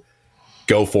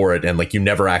go for it. And like, you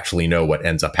never actually know what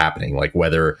ends up happening. Like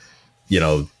whether,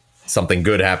 something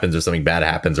good happens or something bad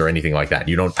happens or anything like that.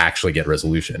 You don't actually get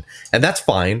resolution, and that's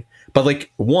fine. But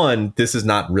like, this is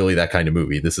not really that kind of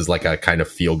movie. This is like a kind of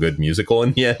feel good musical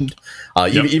in the end.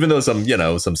 Even though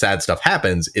some sad stuff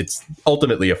happens, it's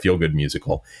ultimately a feel good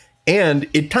musical. And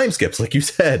it time skips, like you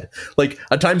said, like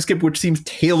a time skip which seems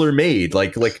tailor made.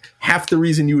 Like half the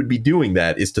reason you would be doing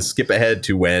that is to skip ahead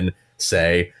to when,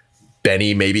 say,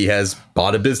 Benny maybe has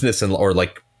bought a business or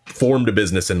like formed a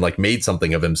business and like made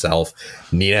something of himself.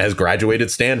 Nina has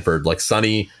graduated Stanford. Like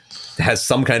Sonny has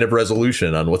some kind of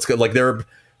resolution on what's good. Like there are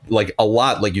like a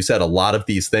lot, like you said, a lot of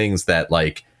these things that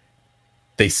like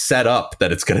they set up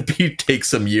that it's going to be take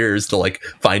some years to like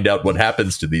find out what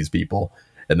happens to these people,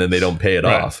 and then they don't pay it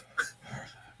off.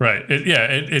 Right.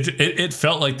 It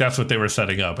felt like that's what they were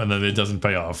setting up, and then it doesn't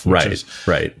pay off.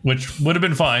 Right. Which would have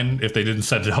been fine if they didn't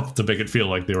set it up to make it feel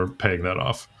like they were paying that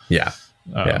off. Yeah.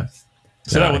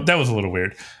 So that was a little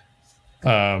weird.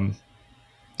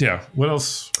 Yeah. What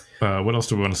else? What else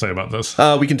do we want to say about this?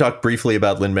 We can talk briefly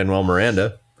about Lin-Manuel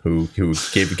Miranda, who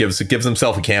gives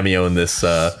himself a cameo in this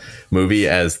movie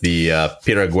as the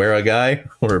Piraguera guy,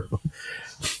 or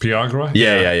Piagua.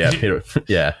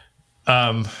 Yeah.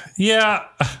 Yeah.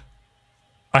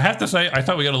 I have to say, I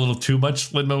thought we got a little too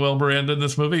much Lin-Manuel Miranda in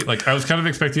this movie. Like, I was kind of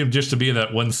expecting him just to be in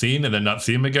that one scene and then not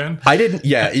see him again. I didn't.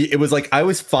 Yeah, it was like I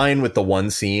was fine with the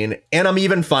one scene, and I'm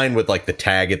even fine with like the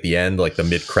tag at the end, like the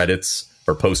mid credits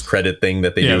or post credit thing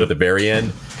that they do at the very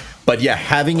end. But yeah,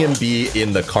 having him be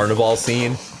in the carnival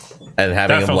scene and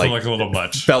having that him felt like a little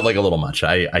much. Felt like a little much.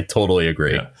 I totally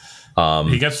agree. Yeah.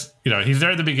 He gets, he's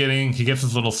there at the beginning. He gets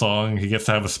his little song. He gets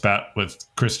to have a spat with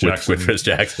Chris Jackson. With Chris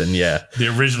Jackson, yeah,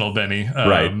 the original Benny.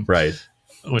 Right.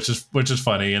 Which is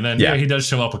funny. And then he does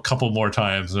show up a couple more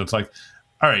times, and it's like,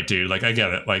 all right, dude, like I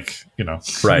get it, like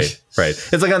Right.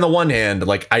 It's like on the one hand,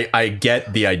 like I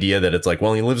get the idea that it's like,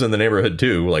 well, he lives in the neighborhood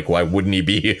too. Like, why wouldn't he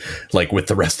be like with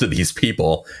the rest of these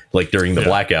people, like during the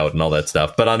blackout and all that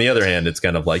stuff? But on the other hand, it's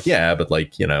kind of like, yeah, but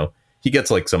like he gets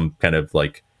like some kind of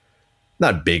like.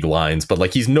 Not big lines, but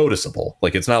like he's noticeable.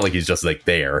 Like it's not like he's just like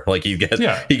there. Like he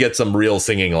gets some real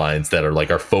singing lines that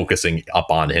are focusing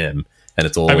up on him, and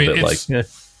it's a little bit like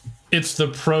it's the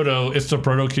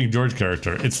proto King George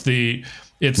character. It's the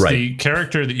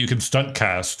character that you can stunt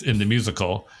cast in the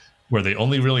musical, where they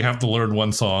only really have to learn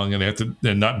one song and they have to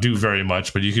and not do very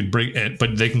much, but you can bring it,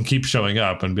 but they can keep showing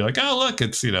up and be like, oh look,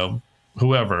 it's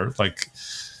whoever, like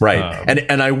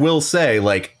and I will say,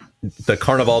 like, the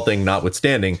carnival thing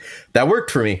notwithstanding, that worked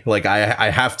for me. Like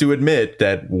I have to admit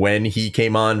that when he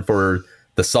came on for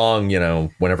the song,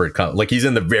 whenever it comes, like he's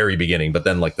in the very beginning, but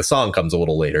then like the song comes a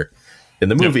little later in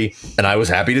the movie, and I was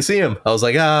happy to see him. I was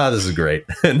like, this is great.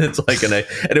 And it's like, and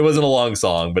it wasn't a long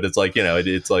song, but it's like,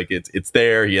 it's like, it's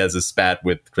there. He has a spat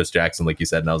with Chris Jackson, like you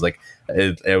said. And I was like,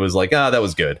 it was like, that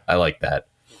was good. I like that.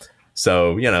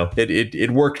 So,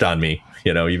 it worked on me,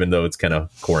 even though it's kind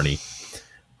of corny.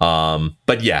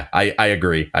 But yeah, I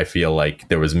agree. I feel like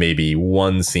there was maybe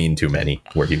one scene too many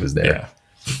where he was there.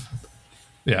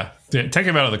 Yeah. Take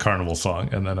him out of the carnival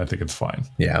song, and then I think it's fine.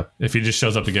 Yeah. If he just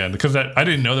shows up again, because I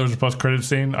didn't know there was a post-credit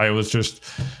scene. I was just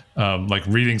like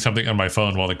reading something on my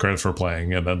phone while the credits were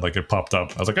playing, and then like it popped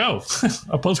up. I was like, oh,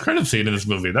 a post-credit scene in this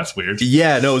movie. That's weird.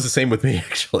 Yeah, no, it was the same with me,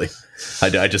 actually.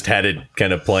 I just had it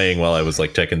kind of playing while I was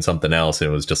like checking something else, and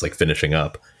it was just like finishing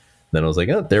up. Then I was like,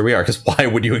 oh, there we are. Because why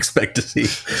would you expect to see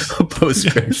a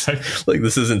post-credit? Exactly. Like,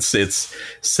 this isn't, it's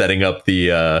setting up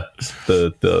the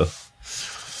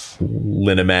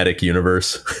Linomatic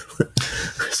universe,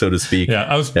 so to speak. Yeah,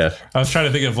 I was trying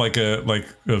to think of like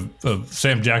a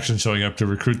Sam Jackson showing up to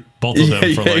recruit both of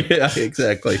them for like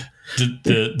exactly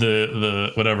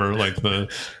the whatever, like the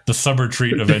summer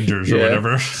treat Avengers or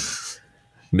whatever.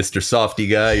 Mr. Softy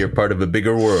guy, you're part of a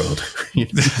bigger world.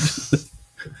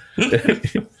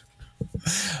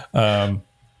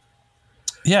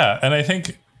 Yeah, and I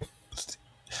think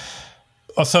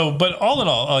so, but all in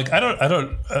all, like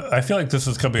I feel like this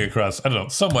is coming across, I don't know,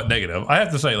 somewhat negative. I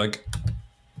have to say, like,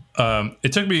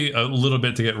 it took me a little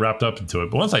bit to get wrapped up into it,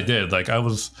 but once I did, like, I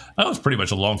was pretty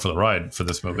much along for the ride for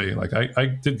this movie. Like, I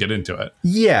did get into it.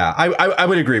 Yeah, I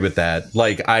would agree with that.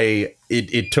 Like,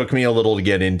 it took me a little to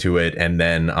get into it, and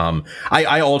then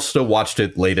I also watched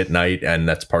it late at night, and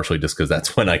that's partially just because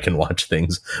that's when I can watch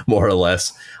things more or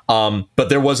less. But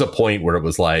there was a point where it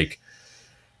was like,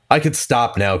 I could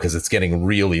stop now because it's getting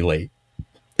really late.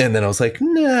 And then I was like,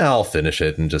 nah, I'll finish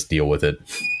it and just deal with it.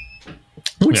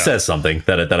 Which says something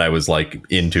that I was like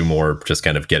into more, just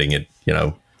kind of getting it,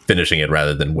 finishing it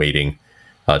rather than waiting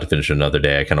to finish another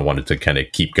day. I kind of wanted to kind of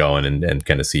keep going and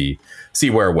kind of see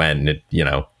where it went. And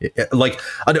like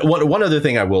one other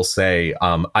thing I will say,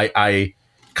 I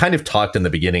kind of talked in the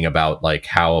beginning about like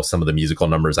how some of the musical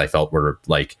numbers I felt were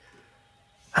like,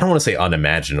 I don't want to say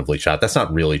unimaginably shot. That's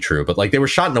not really true, but like they were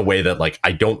shot in a way that like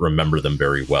I don't remember them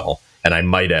very well, and I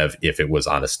might have if it was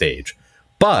on a stage.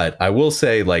 But I will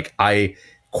say, like, I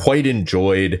quite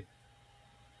enjoyed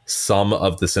some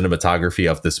of the cinematography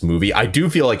of this movie. I do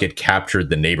feel like it captured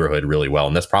the neighborhood really well,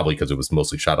 and that's probably because it was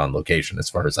mostly shot on location, as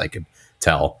far as I could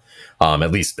tell.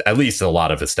 At least a lot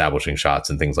of establishing shots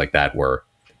and things like that were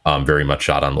very much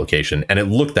shot on location, and it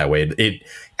looked that way. It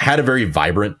had a very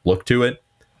vibrant look to it.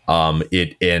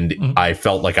 I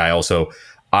felt like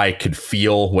I could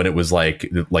feel when it was like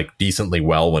decently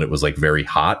well when it was like very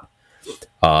hot.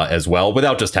 As well,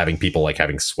 without just having people like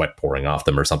having sweat pouring off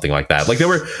them or something like that. Like there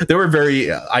were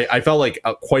very, I felt like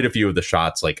quite a few of the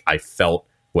shots, like I felt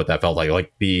what that felt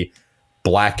like the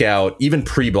blackout, even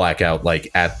pre-blackout,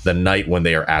 like at the night when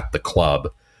they are at the club,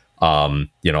 on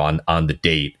the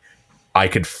date, I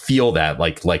could feel that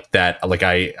like that, like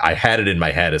I had it in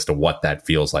my head as to what that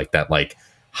feels like, that like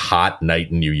hot night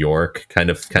in New York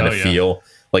kind of feel.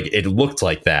 Like it looked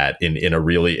like that in a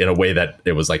way that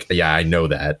it was like, yeah, I know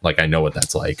that. Like I know what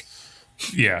that's like.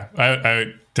 Yeah,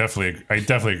 I definitely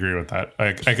agree with that.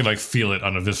 I could like feel it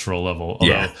on a visceral level.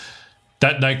 Although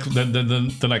that night,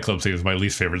 the nightclub scene is my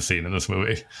least favorite scene in this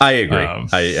movie. I agree.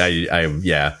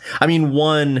 I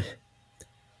mean,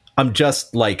 I'm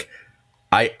just like,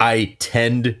 I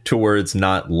tend towards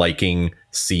not liking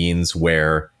scenes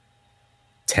where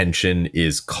tension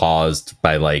is caused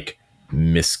by like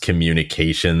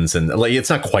miscommunications, and like it's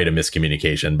not quite a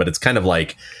miscommunication, but it's kind of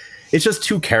like it's just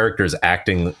two characters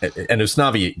acting, and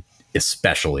Usnavi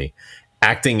especially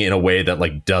acting in a way that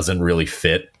like doesn't really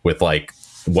fit with like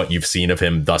what you've seen of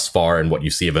him thus far and what you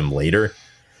see of him later.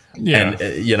 And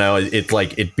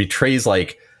it betrays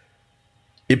like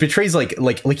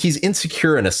he's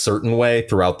insecure in a certain way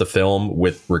throughout the film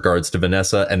with regards to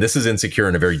Vanessa, and this is insecure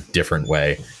in a very different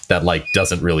way that like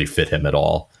doesn't really fit him at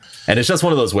all. And it's just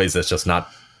one of those ways that's just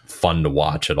not fun to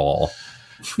watch at all.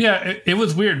 Yeah, it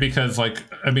was weird because, like,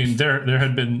 I mean, there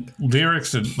had been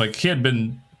lyrics and like he had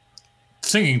been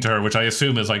singing to her, which I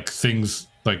assume is like things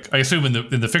like I assume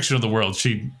in the fiction of the world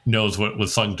she knows what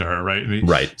was sung to her, right? And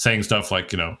right, saying stuff like,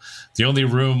 the only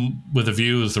room with a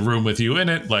view is the room with you in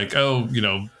it. Like, oh,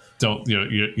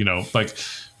 don't like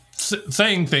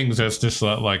saying things that's just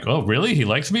like, oh, really? He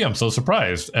likes me? I'm so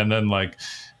surprised. And then like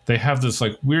they have this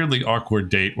like weirdly awkward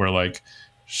date where like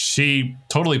she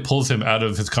totally pulls him out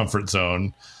of his comfort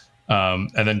zone, and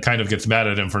then kind of gets mad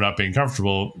at him for not being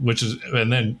comfortable,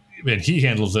 and he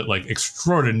handles it like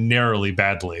extraordinarily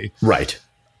badly. Right.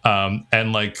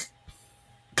 And like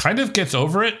kind of gets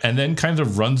over it and then kind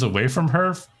of runs away from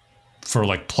her for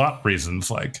like plot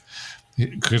reasons. Like,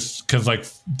 cause like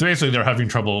basically they're having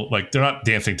trouble, like they're not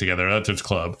dancing together at this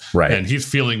club. Right. And he's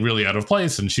feeling really out of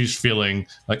place and she's feeling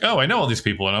like, oh, I know all these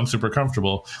people and I'm super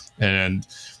comfortable. And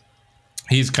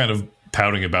he's kind of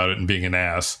pouting about it and being an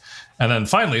ass. And then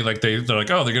finally, like they're like,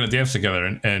 oh, they're gonna dance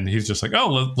together, and he's just like,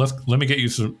 oh, let me get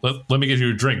you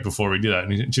a drink before we do that.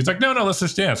 And she's like, no, let's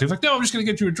just dance. He's like, no, I'm just gonna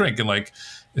get you a drink. And like,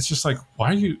 it's just like,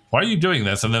 why are you doing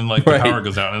this? And then like the power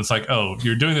goes out, and it's like, oh,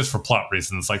 you're doing this for plot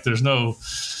reasons. Like, there's no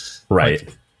right.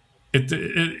 Like,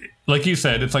 it like you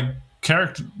said, it's like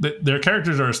their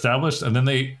characters are established, and then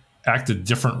they act a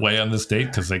different way on this date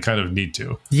because they kind of need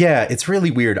to. Yeah, it's really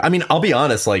weird. I mean, I'll be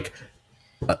honest, like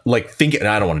thinking, and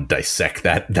I don't want to dissect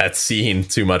that scene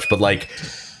too much, but like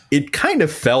it kind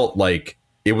of felt like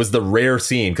it was the rare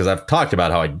scene, because I've talked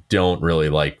about how I don't really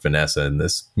like Vanessa in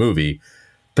this movie,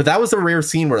 but that was a rare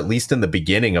scene where at least in the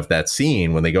beginning of that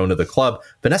scene when they go into the club,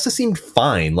 Vanessa seemed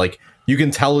fine. Like you can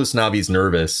tell Usnavi's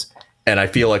nervous, and I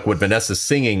feel like what Vanessa's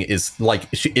singing is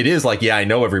like it is like, yeah, I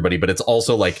know everybody, but it's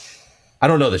also like, I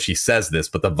don't know that she says this,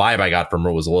 but the vibe I got from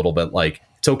her was a little bit like,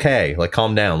 it's okay, like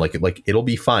calm down, like it'll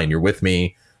be fine, you're with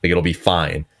me, like it'll be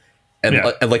fine. And,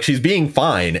 and like she's being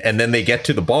fine, and then they get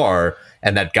to the bar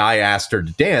and that guy asked her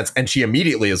to dance and she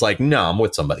immediately is like, no, I'm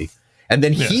with somebody. And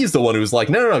then he's the one who's like,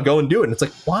 no, go and do it. And it's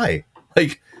like, why?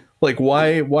 Like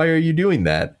why are you doing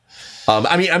that?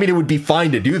 I mean it would be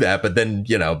fine to do that, but then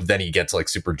then he gets like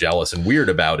super jealous and weird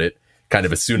about it kind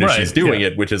of as soon as she's doing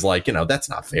it, which is like, that's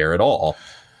not fair at all.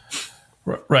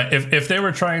 Right. If they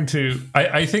were trying to,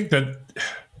 I think that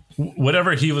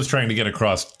whatever he was trying to get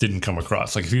across didn't come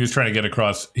across. Like if he was trying to get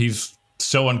across, he's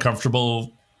so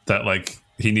uncomfortable that like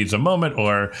he needs a moment,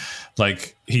 or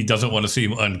like he doesn't want to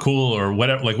seem uncool, or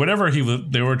whatever. Like whatever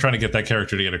they were trying to get that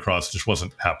character to get across just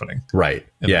wasn't happening. Right.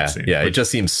 Yeah. It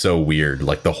just seems so weird.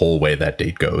 Like the whole way that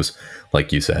date goes,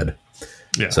 like you said.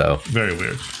 Yeah. So very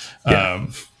weird. Yeah.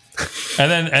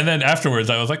 And then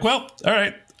afterwards, I was like, well, all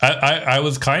right. I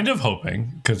was kind of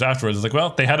hoping, because afterwards it's like,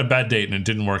 well, they had a bad date and it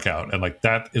didn't work out, and like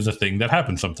that is a thing that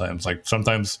happens sometimes. Like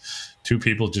sometimes two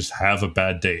people just have a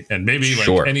bad date, and maybe like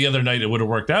any other night it would have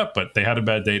worked out, but they had a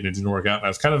bad date and it didn't work out. And I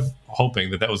was kind of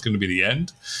hoping that was going to be the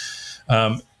end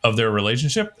of their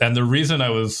relationship. And the reason I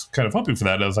was kind of hoping for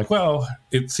that, I was like, well,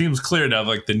 it seems clear now,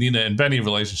 like the Nina and Benny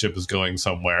relationship is going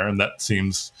somewhere, and that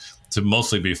seems to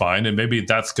mostly be fine, and maybe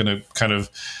that's going to kind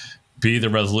of be the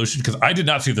resolution, because I did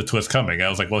not see the twist coming. I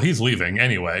was like, well, he's leaving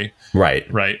anyway. Right.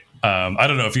 I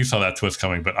don't know if you saw that twist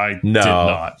coming, but I did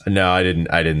not. No, I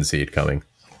didn't see it coming.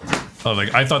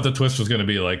 like I thought the twist was going to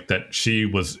be like that she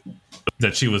was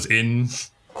in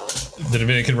the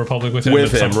Dominican Republic with him,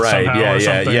 right?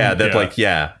 Yeah. That like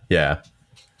yeah.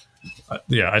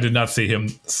 I did not see him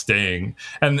staying,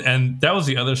 and that was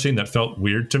the other scene that felt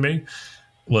weird to me.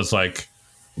 Was like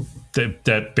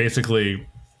that basically,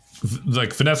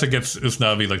 like Vanessa gets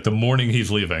Usnavi like the morning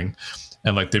he's leaving,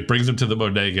 and like they brings him to the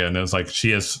bodega, and it's like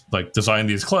she has like designed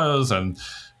these clothes, and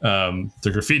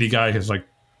the graffiti guy has like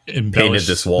painted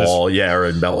this wall, or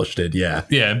embellished it,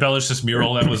 embellished this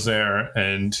mural that was there,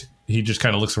 and he just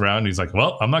kind of looks around and he's like,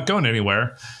 well, I'm not going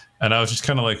anywhere. And I was just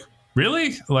kind of like,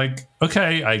 really? Like,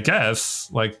 okay, I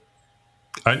guess. Like,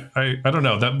 I don't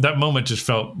know. That moment just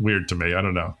felt weird to me. I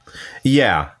don't know.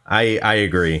 Yeah, I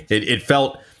agree. It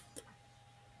felt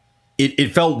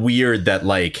weird that,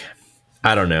 like,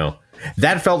 I don't know.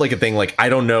 That felt like a thing, like, I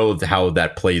don't know how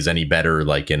that plays any better,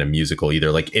 like, in a musical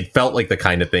either. Like, it felt like the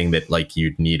kind of thing that, like,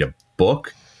 you'd need a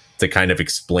book to kind of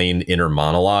explain inner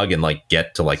monologue and, like,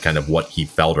 get to, like, kind of what he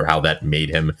felt or how that made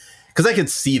him. Because I could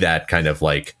see that kind of,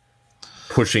 like,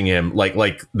 pushing him,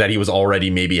 like that he was already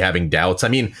maybe having doubts. I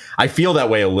mean, I feel that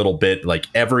way a little bit, like,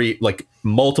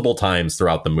 multiple times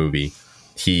throughout the movie,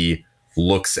 he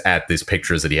looks at these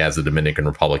pictures that he has of the Dominican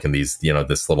Republic and these,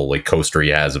 this little like coaster he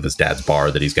has of his dad's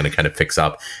bar that he's going to kind of fix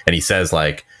up. And he says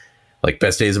like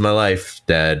best days of my life,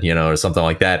 Dad, or something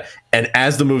like that. And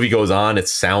as the movie goes on, it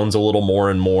sounds a little more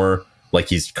and more like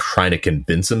he's trying to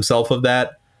convince himself of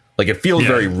that. Like it feels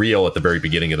very real at the very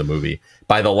beginning of the movie.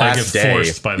 By the last day,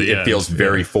 it feels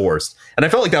very forced. And I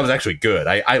felt like that was actually good.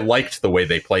 I liked the way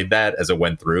they played that as it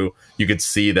went through. You could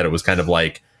see that it was kind of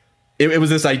like, it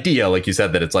was this idea, like you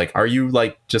said, that it's like, are you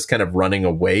like just kind of running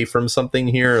away from something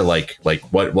here? Like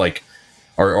what, like,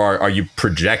 are you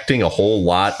projecting a whole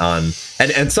lot on,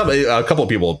 and a couple of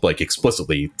people like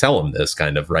explicitly tell him this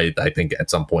kind of, right? I think at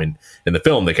some point in the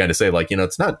film, they kind of say like,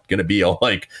 it's not going to be all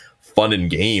like fun and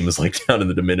games like down in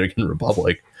the Dominican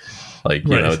Republic. Like,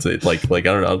 it's like,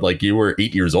 I don't know, like you were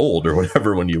 8 years old or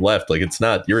whatever when you left. Like, it's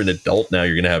not, you're an adult now.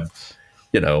 You're going to have,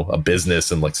 a business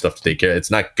and like stuff to take care of.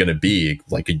 It's not going to be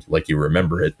like you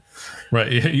remember it. Right.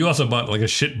 You also bought like a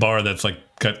shit bar that's like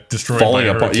got destroyed, falling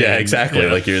apart. Yeah, exactly.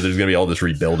 Yeah. Like there's going to be all this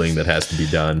rebuilding that has to be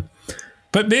done.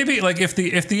 But maybe like if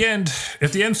the end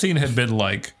scene had been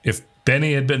like, if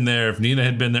Benny had been there, if Nina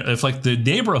had been there, if like the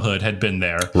neighborhood had been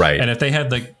there, right? And if they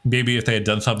had like, maybe if they had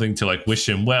done something to like wish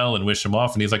him well and wish him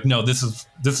off, and he's like, no, this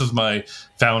is my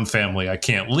found family, I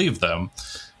can't leave them.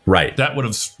 Right. That would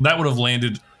have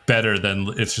landed better than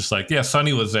it's just like, yeah,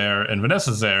 Sonny was there and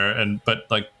Vanessa's there, but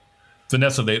like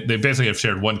Vanessa, they basically have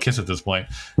shared one kiss at this point,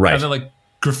 right? And then like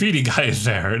graffiti guy is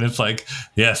there, and it's like,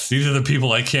 yes, these are the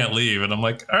people I can't leave, and I'm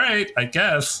like, all right, I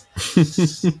guess.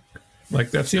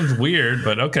 Like that seems weird,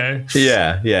 but okay.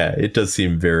 Yeah, it does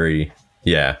seem very,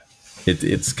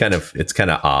 it's kind of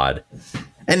odd.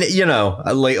 And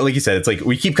like you said, it's like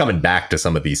we keep coming back to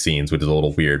some of these scenes, which is a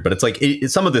little weird, but it's like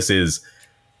some of this is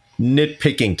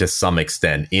nitpicking to some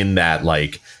extent, in that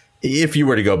like if you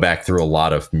were to go back through a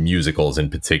lot of musicals in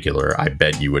particular, I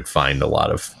bet you would find a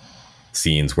lot of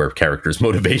scenes where characters'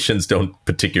 motivations don't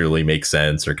particularly make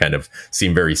sense or kind of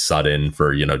seem very sudden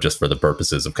for, just for the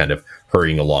purposes of kind of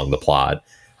hurrying along the plot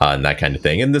and that kind of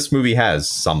thing. And this movie has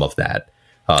some of that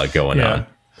going on.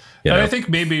 And I think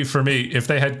maybe for me, if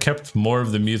they had kept more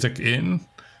of the music in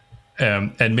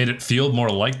and made it feel more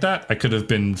like that, I could have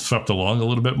been swept along a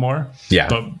little bit more. Yeah.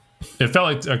 But it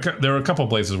felt like there were a couple of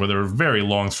places where there were very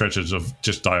long stretches of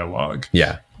just dialogue.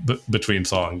 Yeah. Between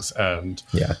songs, and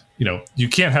you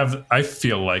can't have, I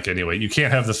feel like anyway, you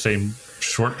can't have the same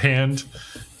shorthand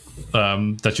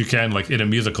that you can like in a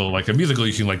musical. Like a musical,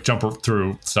 you can like jump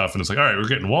through stuff, and it's like, all right, we're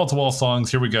getting wall to wall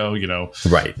songs. Here we go.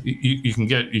 Right. You can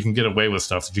get away with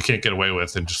stuff that you can't get away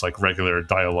with in just like regular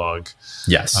dialogue.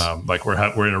 Yes. Like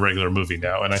we're in a regular movie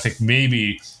now, and I think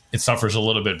maybe it suffers a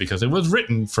little bit because it was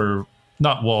written for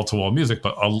not wall to wall music,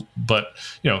 but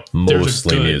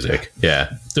mostly music.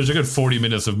 Yeah. There's a good 40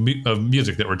 minutes of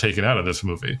music that were taken out of this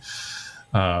movie.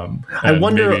 I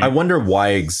wonder why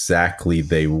exactly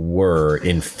they were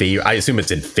in favor. I assume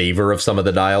it's in favor of some of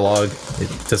the dialogue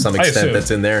to some extent that's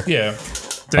in there. Yeah.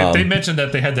 They mentioned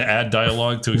that they had to add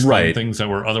dialogue to explain things that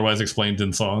were otherwise explained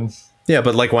in song. Yeah,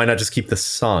 but like, why not just keep the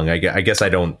song? I guess I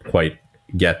don't quite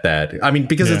get that. I mean,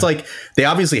 because it's like they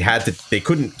obviously they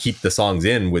couldn't keep the songs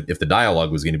in if the dialogue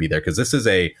was going to be there, because this is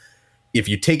if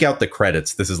you take out the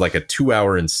credits, this is like a 2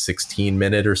 hour and 16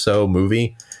 minute or so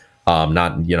movie.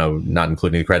 Not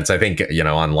including the credits. I think,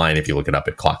 online, if you look it up,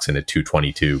 it clocks in at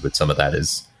 2:22, but some of that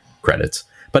is credits.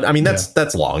 But I mean,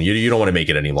 that's long. You don't want to make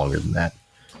it any longer than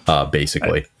that,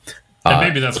 basically. And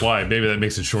maybe that's why. Maybe that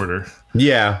makes it shorter.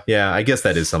 Yeah, I guess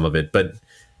that is some of it. But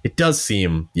it does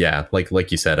seem, yeah,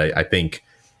 like you said, I think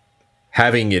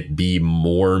having it be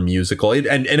more musical,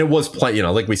 and it was play,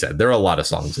 like we said, there are a lot of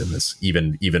songs in this,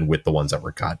 even with the ones that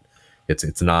were cut.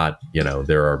 It's not,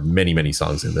 there are many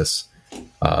songs in this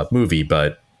movie,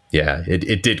 but yeah,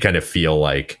 it did kind of feel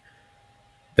like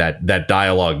that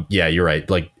dialogue. Yeah, you're right.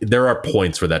 Like there are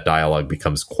points where that dialogue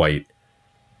becomes quite,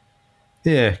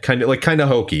 kind of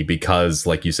hokey, because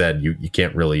like you said, you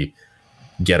can't really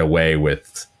get away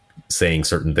with saying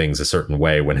certain things a certain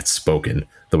way when it's spoken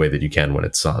the way that you can when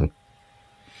it's sung.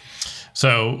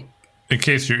 So in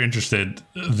case you're interested,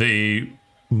 the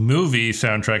movie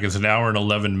soundtrack is 1 hour and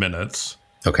 11 minutes.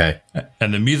 Okay.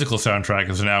 And the musical soundtrack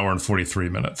is 1 hour and 43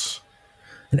 minutes.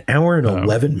 1 hour and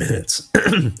 11 minutes.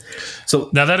 So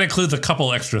now that includes a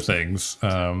couple extra things.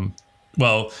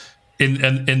 Well,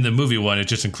 in the movie one, it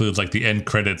just includes like the end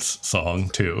credits song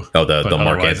too. Oh, the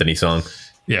Mark Anthony song.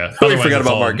 Yeah. Oh, we forgot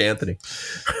about Mark Anthony.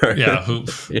 Yeah.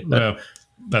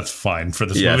 That's fine for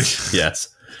this movie. Yes.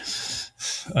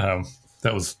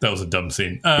 That was a dumb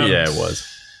scene. Yeah, it was.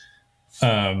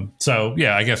 So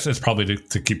yeah, I guess it's probably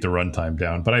to keep the runtime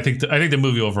down, but I think the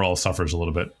movie overall suffers a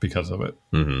little bit because of it.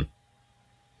 Mm-hmm.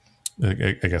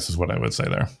 I guess is what I would say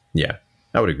there. Yeah,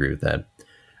 I would agree with that.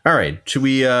 All right, should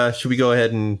we go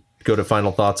ahead and go to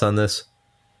final thoughts on this?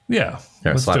 Yeah,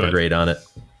 let's slap a grade on it.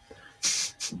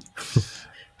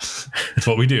 That's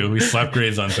what we do. We slap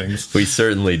grades on things. We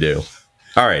certainly do.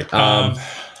 All right.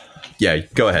 Yeah,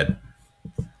 go ahead.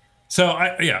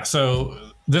 So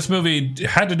this movie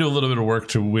had to do a little bit of work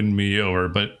to win me over,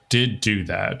 but did do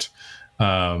that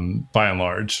by and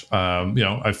large.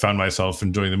 I found myself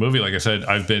enjoying the movie. Like I said,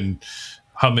 I've been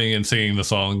humming and singing the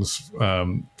songs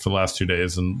for the last 2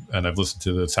 days, and I've listened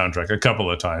to the soundtrack a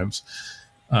couple of times.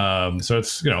 So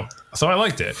it's, so I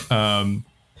liked it.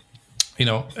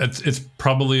 It's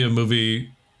probably a movie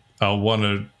I'll want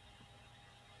to,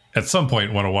 at some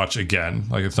point, want to watch again.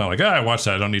 Like, it's not like, I watched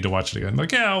that, I don't need to watch it again.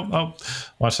 Like, yeah, I'll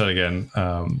watch that again.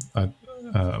 I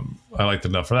liked it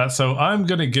enough for that. So I'm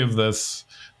going to give this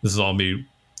is all me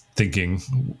thinking,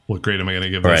 what grade am I going to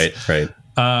give this? Right.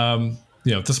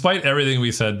 Despite everything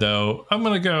we said, though, I'm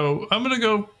going to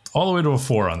go all the way to a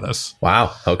 4 on this.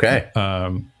 Wow. Okay.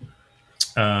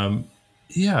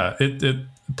 Yeah, it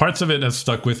parts of it have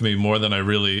stuck with me more than I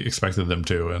really expected them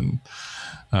to. And,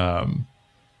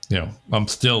 I'm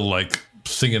still like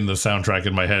singing the soundtrack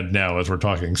in my head now as we're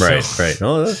talking. Right. So, right.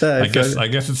 Oh, I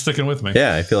guess it's sticking with me.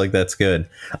 Yeah, I feel like that's good.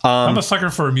 I'm a sucker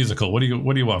for a musical. What do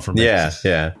you want from me?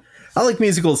 Yeah. I like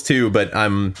musicals too, but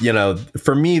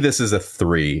for me, this is a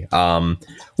 3,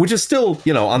 which is still,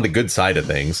 on the good side of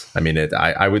things. I mean,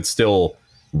 I would still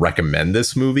recommend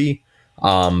this movie.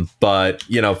 But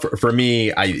for me,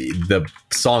 the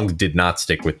songs did not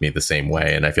stick with me the same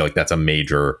way. And I feel like that's a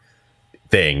major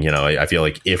thing. I feel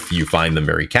like if you find them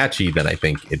very catchy, then I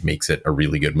think it makes it a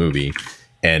really good movie.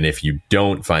 And if you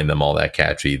don't find them all that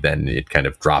catchy, then it kind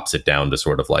of drops it down to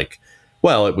sort of like,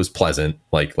 well, it was pleasant.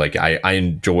 Like I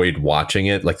enjoyed watching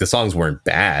it. Like the songs weren't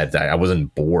bad. I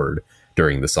wasn't bored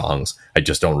during the songs. I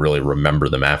just don't really remember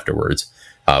them afterwards,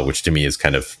 which to me is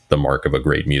kind of the mark of a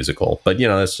great musical. But,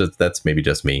 that's maybe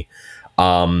just me.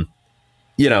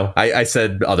 I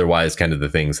said otherwise kind of the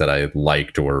things that I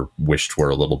liked or wished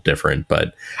were a little different.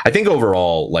 But I think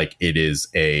overall, like it's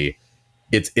a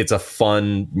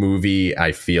fun movie.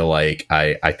 I feel like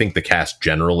I think the cast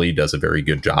generally does a very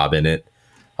good job in it.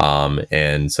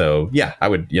 And so, yeah, I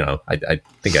would, I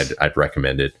think I'd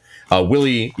recommend it.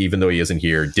 Willie, even though he isn't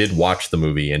here, did watch the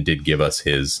movie and did give us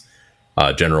his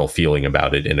general feeling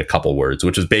about it in a couple words,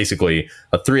 which is basically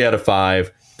a 3 out of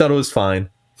 5. Thought it was fine.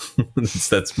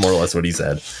 That's more or less what he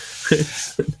said.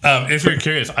 If you're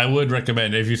curious, I would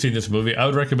recommend, if you've seen this movie, I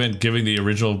would recommend giving the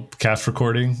original cast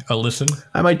recording a listen.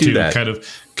 I might do that. Kind of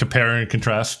compare and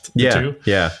contrast the two.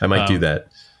 Yeah, I might do that.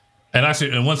 And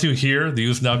actually, and once you hear the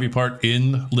Usnavi part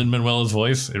in Lin-Manuel's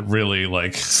voice, it really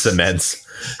like cements.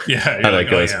 Yeah, I like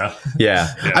those.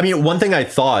 Yeah. I mean, one thing I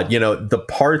thought, the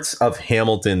parts of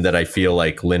Hamilton that I feel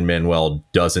like Lin-Manuel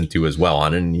doesn't do as well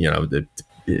on, and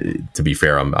to be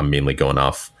fair, I'm mainly going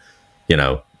off,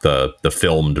 the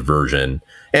filmed version,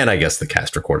 and I guess the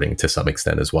cast recording to some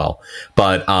extent as well.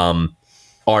 But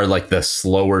are like the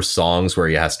slower songs where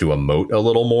he has to emote a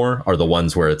little more, are the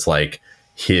ones where it's like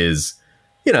his.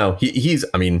 He's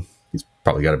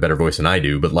probably got a better voice than I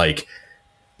do, but like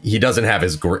he doesn't have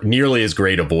nearly as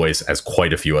great a voice as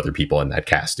quite a few other people in that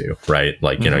cast do, right?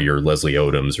 Like, your Leslie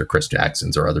Odoms or Chris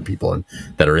Jacksons or other people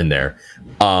that are in there.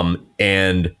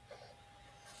 And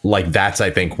like, that's,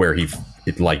 I think, where you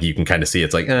can kind of see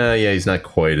it's like, yeah, he's not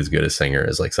quite as good a singer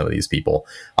as like some of these people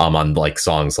on like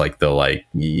songs like the, like,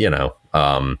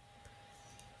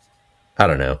 I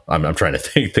don't know. I'm trying to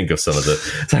think of some of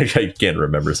the. I can't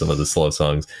remember some of the slow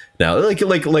songs now.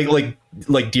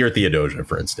 Like Dear Theodosia,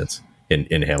 for instance,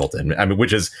 in Hamilton. I mean,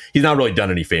 which is he's not really done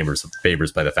any favors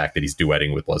by the fact that he's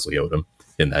duetting with Leslie Odom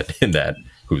in that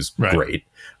who's great.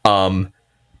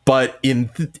 But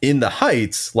in the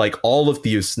Heights, like all of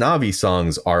the Usnavi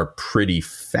songs are pretty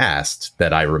fast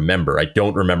that I remember. I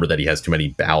don't remember that he has too many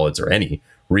ballads or any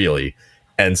really.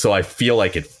 And so I feel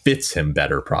like it fits him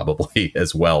better probably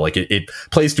as well. Like it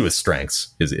plays to his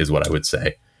strengths is what I would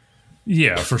say.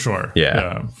 Yeah, for sure.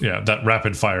 Yeah. That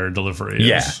rapid fire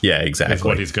delivery. Exactly. Is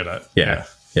what he's good at. Yeah,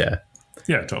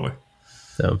 totally.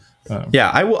 So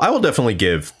I will definitely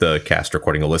give the cast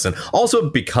recording a listen. Also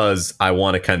because I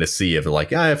want to kind of see if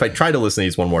like if I try to listen to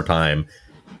these one more time,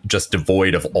 just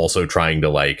devoid of also trying to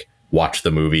like watch the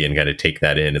movie and kind of take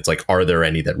that in. It's like, are there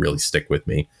any that really stick with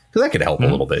me? Because that could help a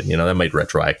little bit. That might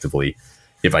retroactively,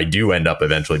 if I do end up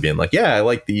eventually being like, I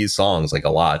like these songs like a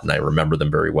lot and I remember them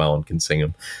very well and can sing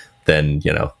them, then,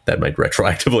 that might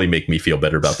retroactively make me feel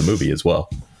better about the movie as well.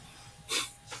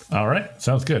 All right.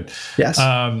 Sounds good. Yes.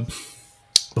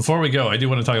 Before we go, I do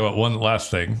want to talk about one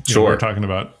last thing. Sure. We're talking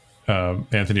about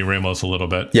Anthony Ramos a little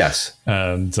bit. Yes.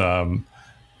 And,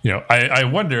 I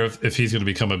wonder if he's going to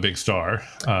become a big star.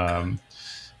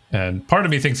 And part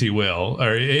of me thinks he will,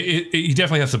 or he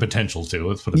definitely has the potential to.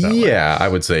 Let's put it that way. Yeah, I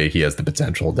would say he has the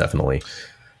potential, definitely.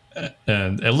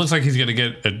 And it looks like he's going to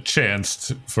get a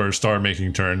chance for a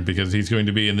star-making turn because he's going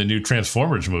to be in the new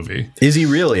Transformers movie. Is he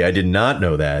really? I did not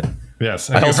know that. Yes.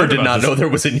 I also did not know there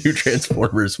was a new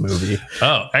Transformers movie.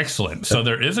 Oh, excellent. So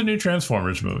there is a new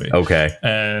Transformers movie. Okay.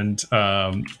 And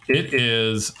it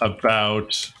is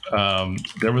about,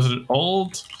 there was an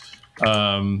old...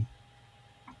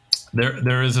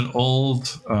 There is an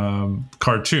old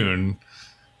cartoon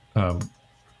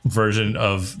version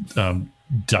of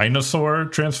dinosaur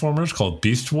Transformers called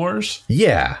Beast Wars.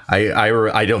 Yeah,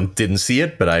 I didn't see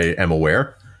it, but I am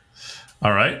aware.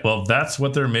 All right, well, that's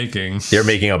what they're making. They're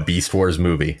making a Beast Wars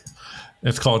movie.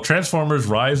 It's called Transformers: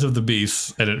 Rise of the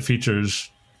Beasts, and it features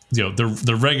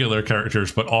the regular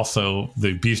characters, but also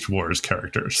the Beast Wars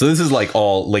characters. So this is like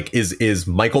all like is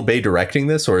Michael Bay directing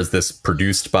this, or is this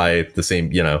produced by the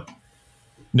same?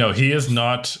 No, he is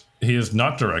not. He is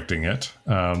not directing it.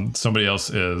 Somebody else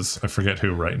is. I forget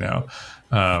who right now.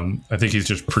 I think he's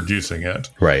just producing it.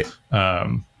 Right.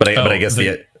 But I guess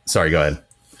sorry. Go ahead.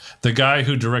 The guy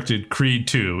who directed Creed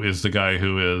 2 is the guy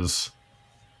who is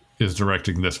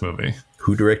directing this movie.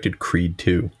 Who directed Creed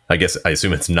 2? I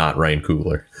assume it's not Ryan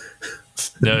Coogler.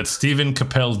 No, it's Stephen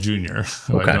Capel Jr.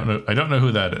 Okay. I don't know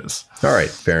who that is. All right,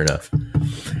 fair enough.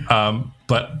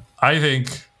 But I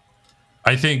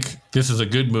think this is a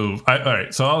good move. All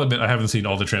right, so I'll admit I haven't seen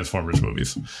all the Transformers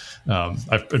movies.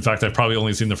 In fact, I've probably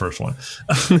only seen the first one.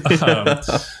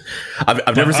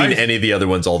 I've never seen any of the other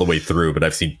ones all the way through, but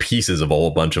I've seen pieces of a whole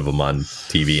bunch of them on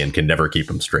TV and can never keep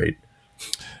them straight.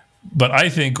 But I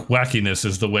think wackiness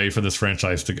is the way for this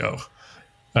franchise to go.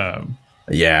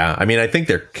 Yeah, I mean, I think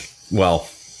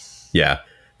yeah.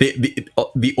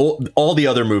 All the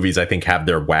other movies I think have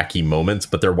their wacky moments,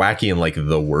 but they're wacky in like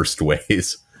the worst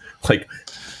ways. Like,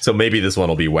 so maybe this one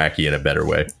will be wacky in a better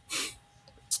way.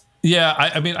 Yeah,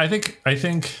 I mean, I think.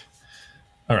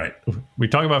 All right, we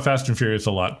talk about Fast and Furious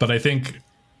a lot, but I think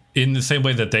in the same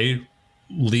way that they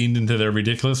leaned into their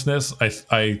ridiculousness, I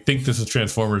think this is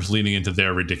Transformers leaning into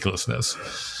their ridiculousness,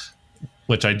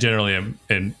 which I generally am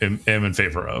in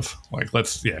favor of. Like,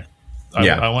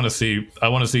 I want to see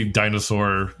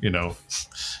dinosaur,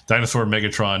 dinosaur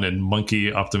Megatron and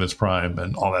monkey Optimus Prime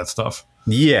and all that stuff.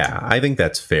 Yeah, I think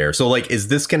that's fair. So, like, is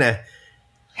this gonna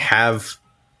have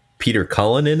Peter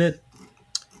Cullen in it?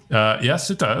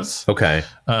 Yes, it does. Okay.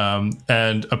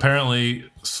 And apparently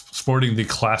sporting the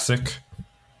classic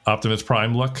Optimus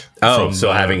Prime look. Oh,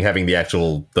 so having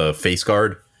the face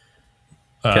guard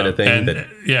kind of thing.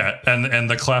 And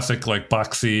the classic like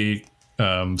boxy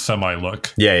semi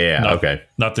look. Yeah. Okay.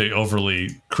 Not the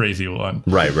overly crazy one.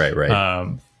 Right.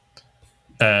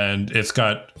 And it's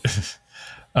got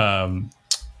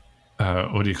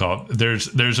what do you call it?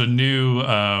 There's a new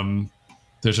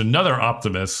there's another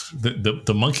Optimus.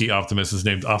 The monkey Optimus is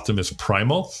named Optimus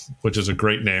Primal, which is a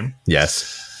great name.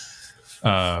 Yes.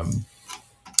 And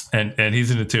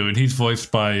he's in it too, and he's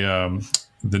voiced by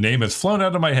the name has flown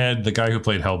out of my head. The guy who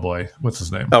played Hellboy. What's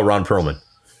his name? Oh, Ron Perlman.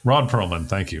 Ron Perlman.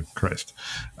 Thank you, Christ.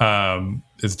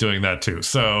 Is doing that too.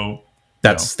 So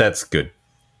that's good.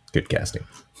 Good casting.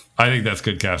 I think that's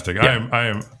good casting.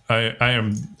 Yeah.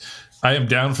 I am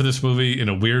down for this movie in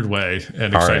a weird way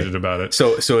and excited about it.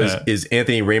 So is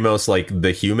Anthony Ramos like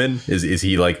the human? Is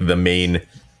he like the main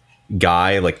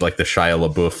guy, like the Shia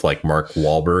LaBeouf, like Mark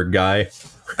Wahlberg guy?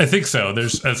 I think so.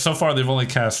 There's so far they've only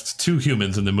cast 2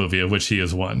 humans in the movie, of which he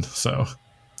is one. So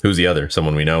who's the other?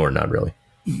 Someone we know or not really?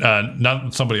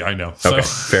 Not somebody I know. So. Okay,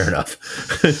 fair enough.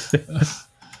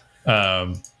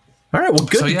 All right, well,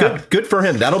 good for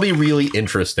him. That'll be really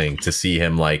interesting to see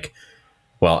him like.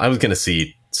 Well, I was gonna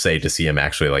say to see him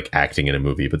actually like acting in a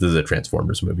movie, but this is a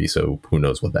Transformers movie, so who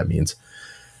knows what that means.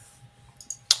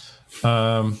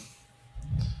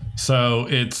 So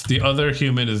it's the other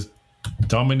human is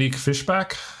Dominique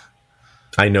Fishback.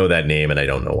 I know that name, and I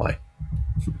don't know why.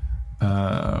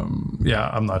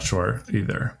 Yeah, I'm not sure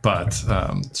either, but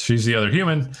she's the other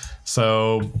human.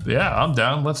 So yeah, I'm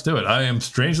down. Let's do it. I am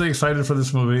strangely excited for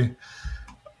this movie.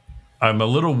 I'm a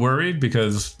little worried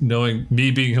because knowing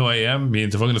me being who I am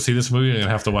means if I'm going to see this movie, I'm going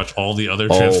to have to watch all the other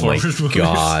Transformers movies. Oh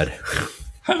my god!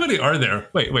 How many are there?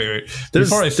 Wait.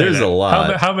 There's a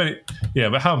lot. How many? Yeah,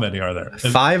 but how many are there?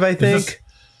 5, I think.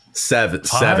 7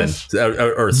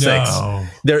 or 6. No.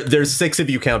 There's 6 if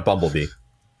you count Bumblebee.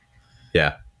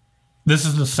 Yeah. This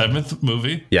is the 7th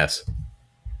movie? Yes.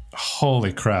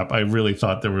 Holy crap. I really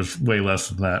thought there was way less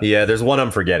than that. Yeah, there's one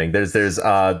I'm forgetting. There's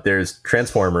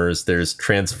Transformers, there's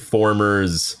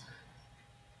Transformers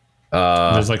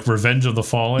there's like Revenge of the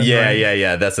Fallen. Yeah, right?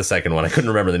 yeah. That's the second one. I couldn't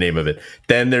remember the name of it.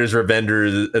 Then there's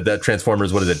the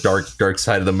Transformers, what is it? Dark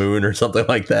Side of the Moon or something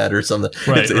like that or something.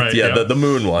 Right, yeah. The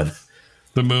Moon one.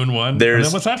 The Moon one. And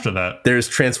then what's after that? There's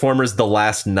Transformers The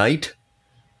Last Knight.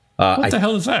 What the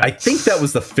hell is that? I think that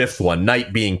was the 5th one.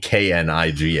 Knight being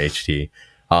Knight.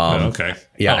 Okay.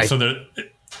 Yeah.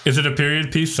 Is it a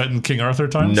period piece set in King Arthur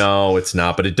times? No, it's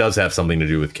not, but it does have something to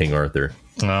do with King Arthur.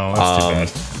 No, that's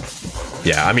too bad.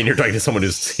 Yeah, I mean, you're talking to someone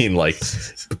who's seen like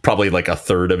probably like a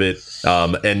third of it.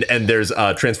 And there's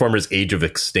Transformers Age of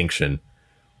Extinction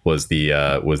was the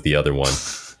other one.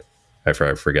 I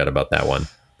forgot about that one.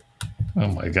 Oh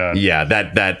my god. Yeah,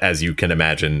 that as you can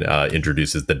imagine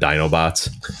introduces the Dinobots,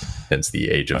 hence the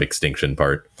Age of Extinction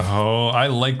part. Oh, I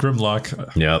like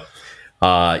Grimlock. Yep.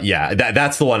 Yeah,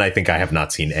 that's the one I think I have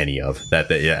not seen any of.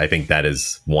 I think that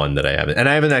is one that I haven't, and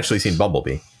I haven't actually seen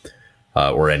Bumblebee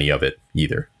or any of it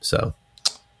either. So,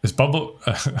 is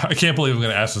I can't believe I'm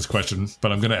going to ask this question,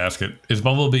 but I'm going to ask it. Is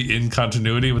Bumblebee in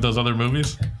continuity with those other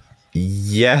movies?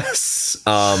 Yes.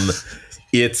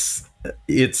 It's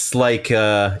like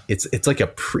it's like a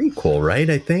prequel, right?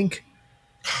 I think.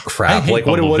 Crap. Like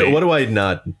what do I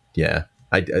not? Yeah.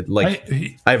 I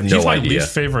have no idea.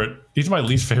 He's my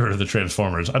least favorite of the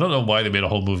Transformers. I don't know why they made a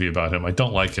whole movie about him. I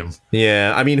don't like him.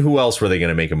 Yeah, I mean, who else were they going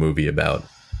to make a movie about?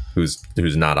 Who's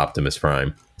not Optimus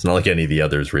Prime? It's not like any of the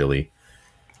others, really.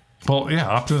 Well, yeah,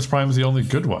 Optimus Prime is the only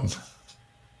good one.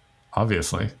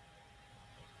 Obviously.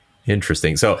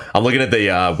 Interesting. So I'm looking at the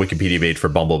Wikipedia page for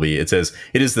Bumblebee. It says,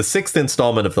 it is the 6th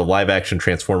installment of the live-action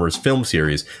Transformers film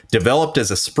series. Developed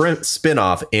as a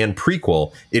spin-off and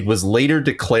prequel, it was later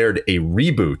declared a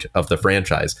reboot of the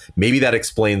franchise. Maybe that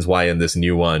explains why in this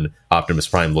new one, Optimus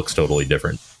Prime looks totally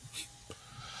different.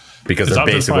 Because they're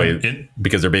basically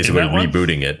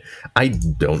rebooting it. I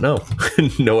don't know.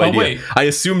 No idea. Wait. I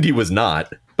assumed he was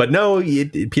not. But no,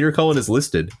 Peter Cullen is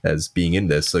listed as being in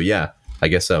this. So yeah. I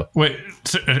guess so. Wait,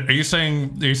 so are you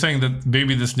saying that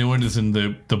maybe this new one is in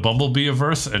the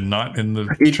Bumblebee-verse and not in the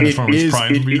Transformers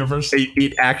Prime universe?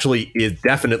 It actually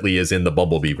definitely is in the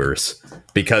Bumblebee-verse,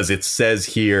 because it says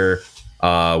here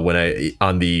on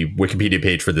the Wikipedia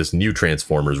page for this new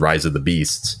Transformers Rise of the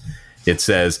Beasts, it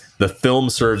says the film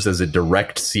serves as a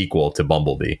direct sequel to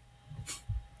Bumblebee.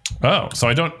 Oh, so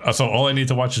all I need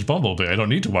to watch is Bumblebee. I don't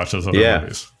need to watch those other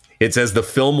movies. It says the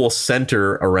film will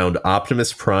center around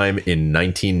Optimus Prime in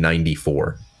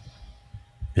 1994.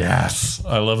 Yes.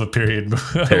 I love a period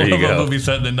movie. There you go. A movie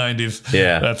set in the 90s.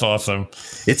 Yeah. That's awesome.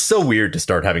 It's so weird to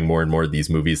start having more and more of these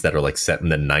movies that are like set in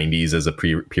the 90s as a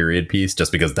period piece,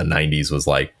 just because the 90s was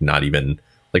like not even,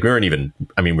 like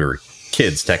we were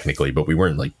kids technically, but we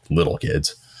weren't like little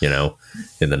kids, in the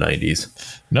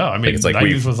 90s. No, I mean, like the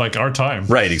 90s was like our time.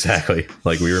 Right, exactly.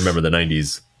 Like we remember the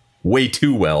 90s way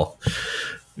too well.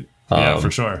 Yeah,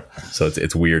 for sure. So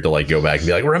it's weird to like go back and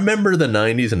be like, remember the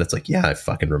 90s? And it's like, yeah, I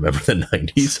fucking remember the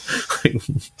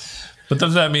 90s. But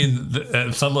does that mean that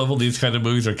at some level these kind of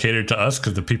movies are catered to us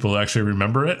because the people who actually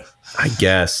remember it? I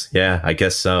guess. Yeah, I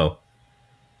guess so.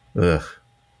 Ugh.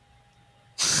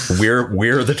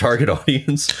 We're the target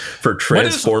audience for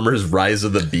Transformers Rise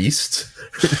of the Beasts.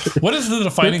 What is the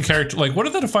defining character? Like, what are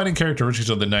the defining characteristics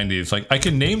of the 90s? Like, I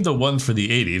can name the ones for the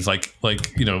 80s. Like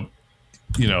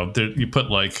you put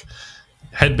like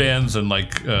headbands and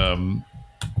like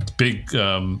big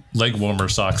leg warmer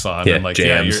socks on, and like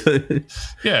jams.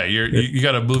 you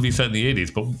got a movie set in the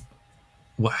 80s.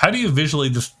 But how do you visually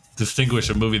distinguish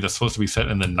a movie that's supposed to be set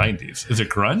in the 90s? Is it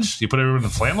grunge? You put everyone in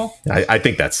flannel? I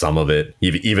think that's some of it,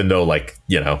 even though, like,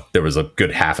 you know, there was a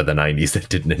good half of the 90s that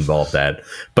didn't involve that.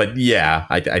 But yeah,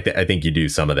 I think you do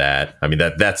some of that. I mean,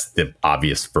 that's the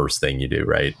obvious first thing you do,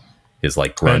 right? Is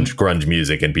like grunge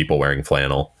music and people wearing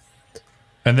flannel.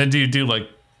 And then do you do like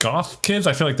goth kids?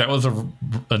 I feel like that was a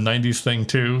 90s thing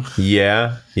too.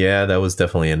 Yeah, that was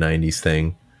definitely a 90s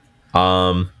thing.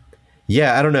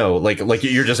 Yeah, I don't know. Like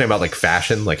you're just saying about like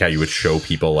fashion, like how you would show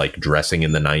people like dressing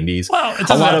in the 90s. Well, it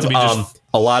doesn't have to be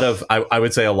I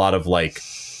would say a lot of like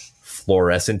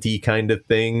fluorescent-y kind of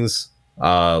things.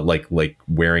 Like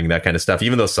wearing that kind of stuff,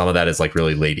 even though some of that is like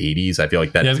really late 80s. I feel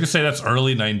like that. Yeah, I was gonna say that's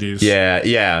early 90s.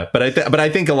 Yeah. But I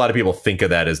think a lot of people think of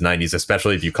that as 90s,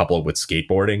 especially if you couple it with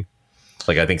skateboarding.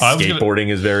 Like I think skateboarding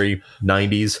is very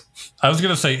 90s. I was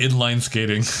gonna say inline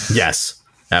skating. Yes,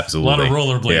 absolutely. A lot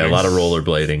of rollerblading. Yeah, a lot of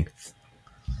rollerblading.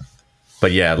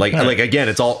 But yeah, like again,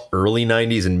 it's all early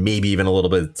 90s and maybe even a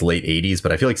little bit it's late 80s.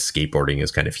 But I feel like skateboarding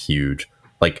is kind of huge.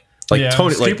 Like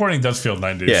Tony, skateboarding does feel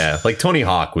 90s. Yeah, like Tony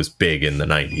Hawk was big in the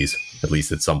 90s, at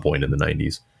least at some point in the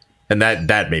 90s, and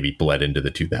that maybe bled into the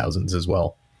 2000s as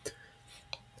well.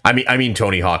 I mean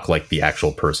Tony Hawk like the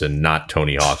actual person, not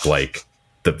Tony Hawk like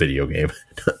the video game.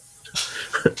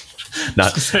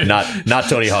 not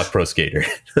Tony Hawk Pro Skater.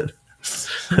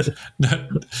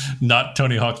 not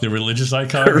Tony Hawk the religious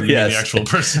icon. Yes. The actual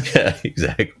person. Yeah,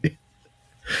 exactly.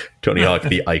 Tony Hawk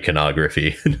the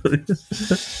iconography.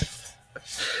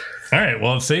 All right,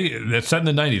 well, say it's set in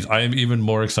the 90s. I am even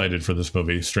more excited for this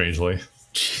movie, strangely.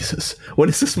 Jesus. When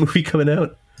is this movie coming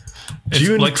out?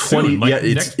 June 20.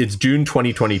 It's June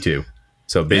 2022.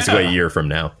 So basically a year from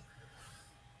now.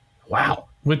 Wow.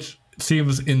 Which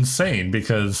seems insane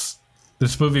because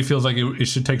this movie feels like it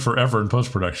should take forever in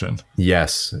post-production.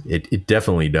 Yes, it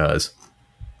definitely does.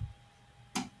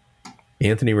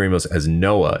 Anthony Ramos as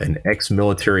Noah, an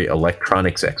ex-military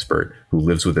electronics expert who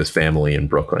lives with his family in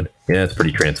Brooklyn. Yeah, it's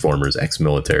pretty Transformers,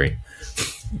 ex-military.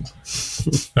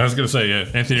 I was going to say, yeah,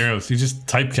 Anthony Ramos, he's just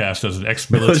typecast as an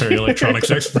ex-military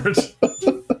electronics expert.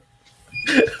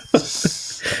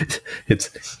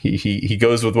 He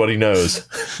goes with what he knows.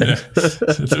 Yeah,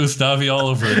 it's Usnavi all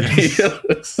over again.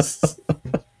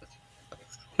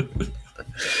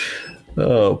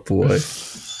 Oh, boy.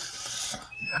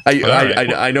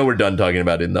 I know we're done talking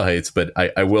about In the Heights, but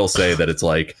I will say that it's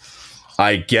like,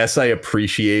 I guess I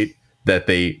appreciate that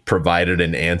they provided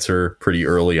an answer pretty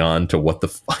early on to what the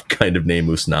fuck kind of name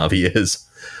Usnavi is.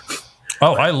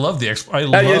 Oh, I love the it's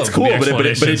cool, but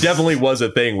it definitely was a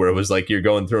thing where it was like you're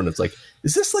going through and it's like,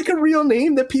 is this like a real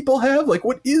name that people have? Like,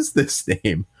 what is this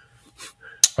name?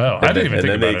 Oh, I didn't even think about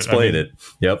it. And then they explain it.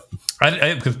 Yep.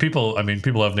 Because people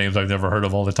have names I've never heard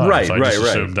of all the time. Right, so I just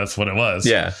assumed that's what it was.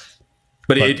 Yeah.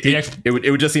 But it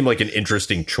would just seem like an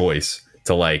interesting choice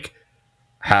to like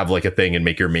have like a thing and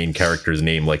make your main character's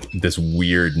name like this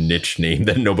weird niche name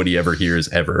that nobody ever hears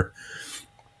ever.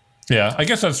 Yeah, I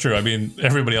guess that's true. I mean,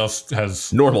 everybody else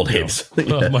has normal names,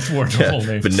 much more normal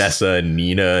names. Vanessa and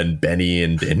Nina and Benny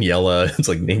and Daniela. It's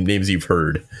like names you've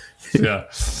heard. Yeah.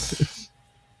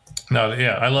 No,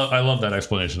 yeah, I love that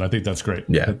explanation. I think that's great.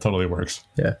 Yeah, it totally works.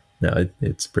 Yeah, no,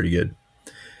 it's pretty good.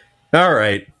 All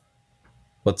right.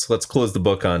 Let's close the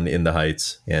book on In the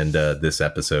Heights and this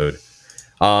episode.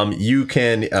 You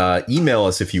can email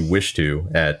us if you wish to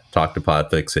at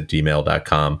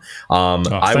talktopodfix@gmail.com.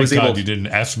 Thank God you didn't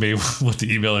ask me what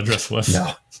the email address was.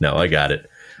 No, I got it.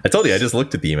 I told you I just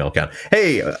looked at the email account.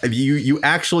 Hey, you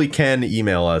actually can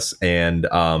email us, and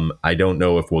I don't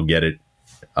know if we'll get it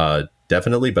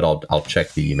definitely, but I'll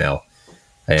check the email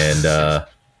and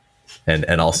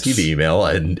I'll see the email,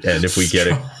 and if we get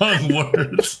it,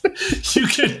 words. You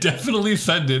can definitely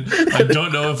send it. I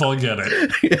don't know if I'll get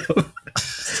it,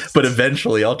 but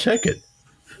eventually I'll check it.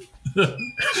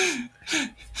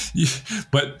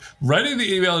 But writing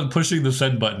the email and pushing the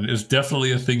send button is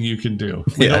definitely a thing you can do.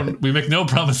 We make no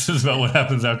promises about what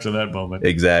happens after that moment.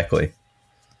 Exactly.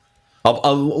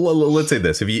 Let's say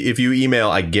this: if you email,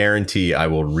 I guarantee I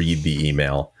will read the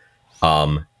email.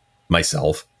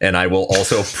 Myself, and I will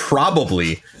also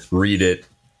probably read it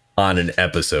on an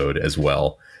episode as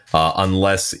well,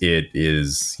 unless it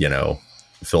is,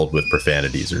 filled with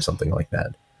profanities or something like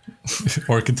that,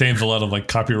 or it contains a lot of like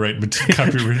copyright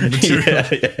material. Yeah,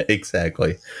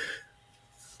 exactly,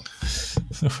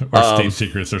 or state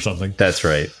secrets or something. That's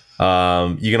right.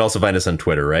 You can also find us on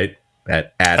Twitter, right?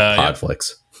 At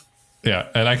Podflix. Yeah,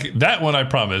 and that one I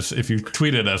promise. If you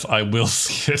tweet at us, I will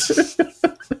see it.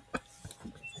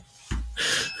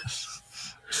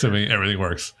 Assuming everything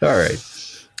works. All right.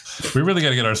 We really got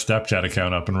to get our Snapchat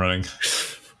account up and running.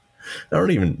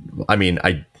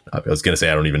 I I was going to say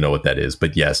I don't even know what that is,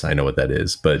 but yes, I know what that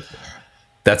is. But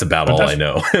that's about all I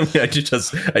know. I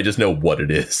just know what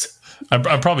it is.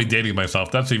 I'm probably dating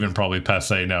myself. That's even probably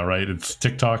passe now, right? It's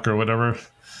TikTok or whatever.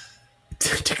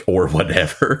 Or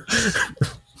whatever.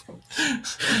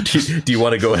 Do you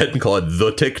want to go ahead and call it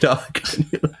the TikTok?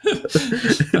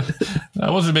 I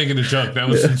wasn't making a joke. That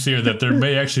was sincere, that there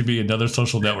may actually be another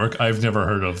social network I've never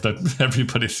heard of that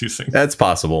everybody's using. That's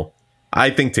possible.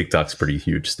 I think TikTok's pretty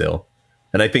huge still.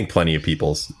 And I think plenty of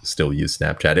people still use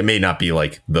Snapchat. It may not be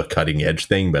like the cutting edge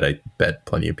thing, but I bet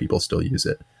plenty of people still use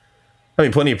it. I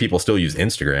mean, plenty of people still use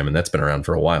Instagram, and that's been around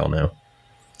for a while now.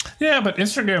 Yeah, but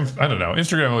Instagram, I don't know.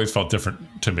 Instagram always felt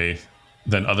different to me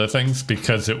than other things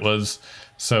because it was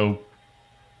so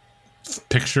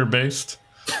picture-based,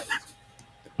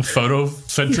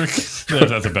 photo-centric.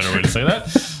 That's a better way to say that.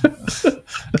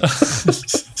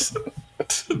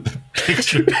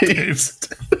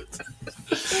 Picture-based.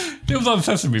 It was on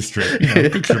Sesame Street,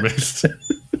 picture-based.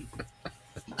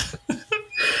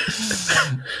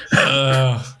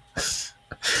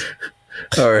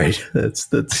 All right,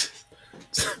 that's a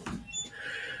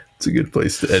good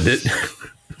place to end it.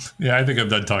 Yeah, I think I'm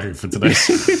done talking for today.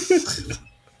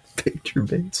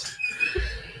 Picture-based.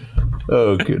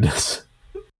 Oh goodness.